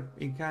 it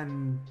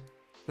can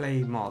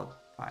play mod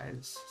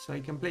files, so I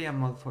can play a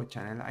mod 4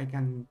 channel. I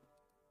can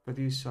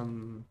produce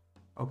some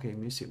okay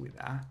music with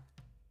that,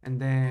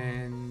 and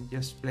then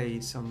just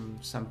play some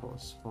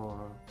samples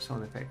for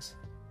sound effects.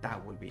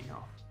 That will be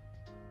enough,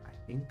 I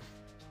think.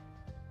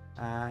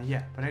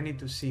 Yeah, but I need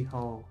to see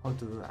how to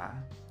do that,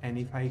 and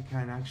if I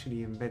can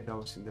actually embed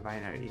those in the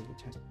binary,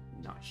 which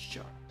I'm not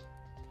sure.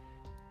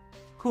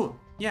 Cool.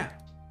 Yeah,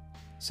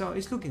 So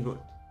it's looking good.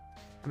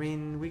 I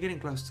mean, we're getting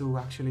close to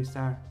actually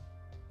start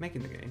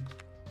making the game,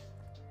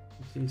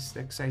 which is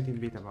the exciting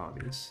bit about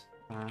this.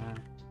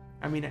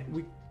 I mean,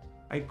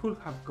 I could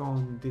have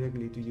gone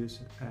directly to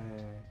use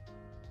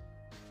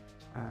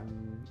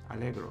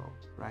Allegro,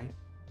 right?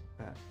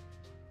 But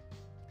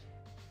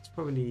it's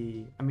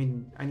probably, I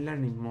mean, I'm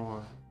learning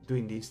more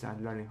doing this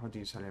than learning how to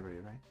use Allegro,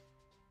 right?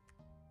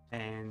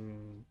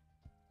 And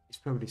it's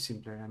probably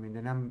simpler. I mean,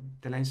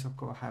 the lines of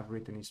code I have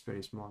written is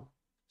very small,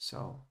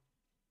 so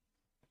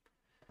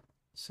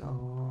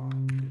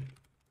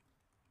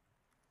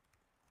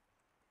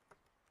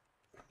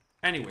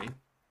anyway,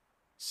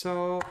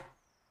 so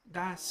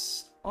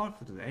that's all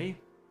for today.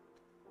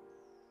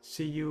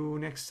 See you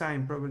next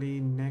time,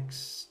 probably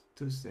next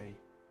Tuesday.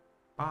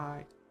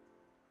 Bye.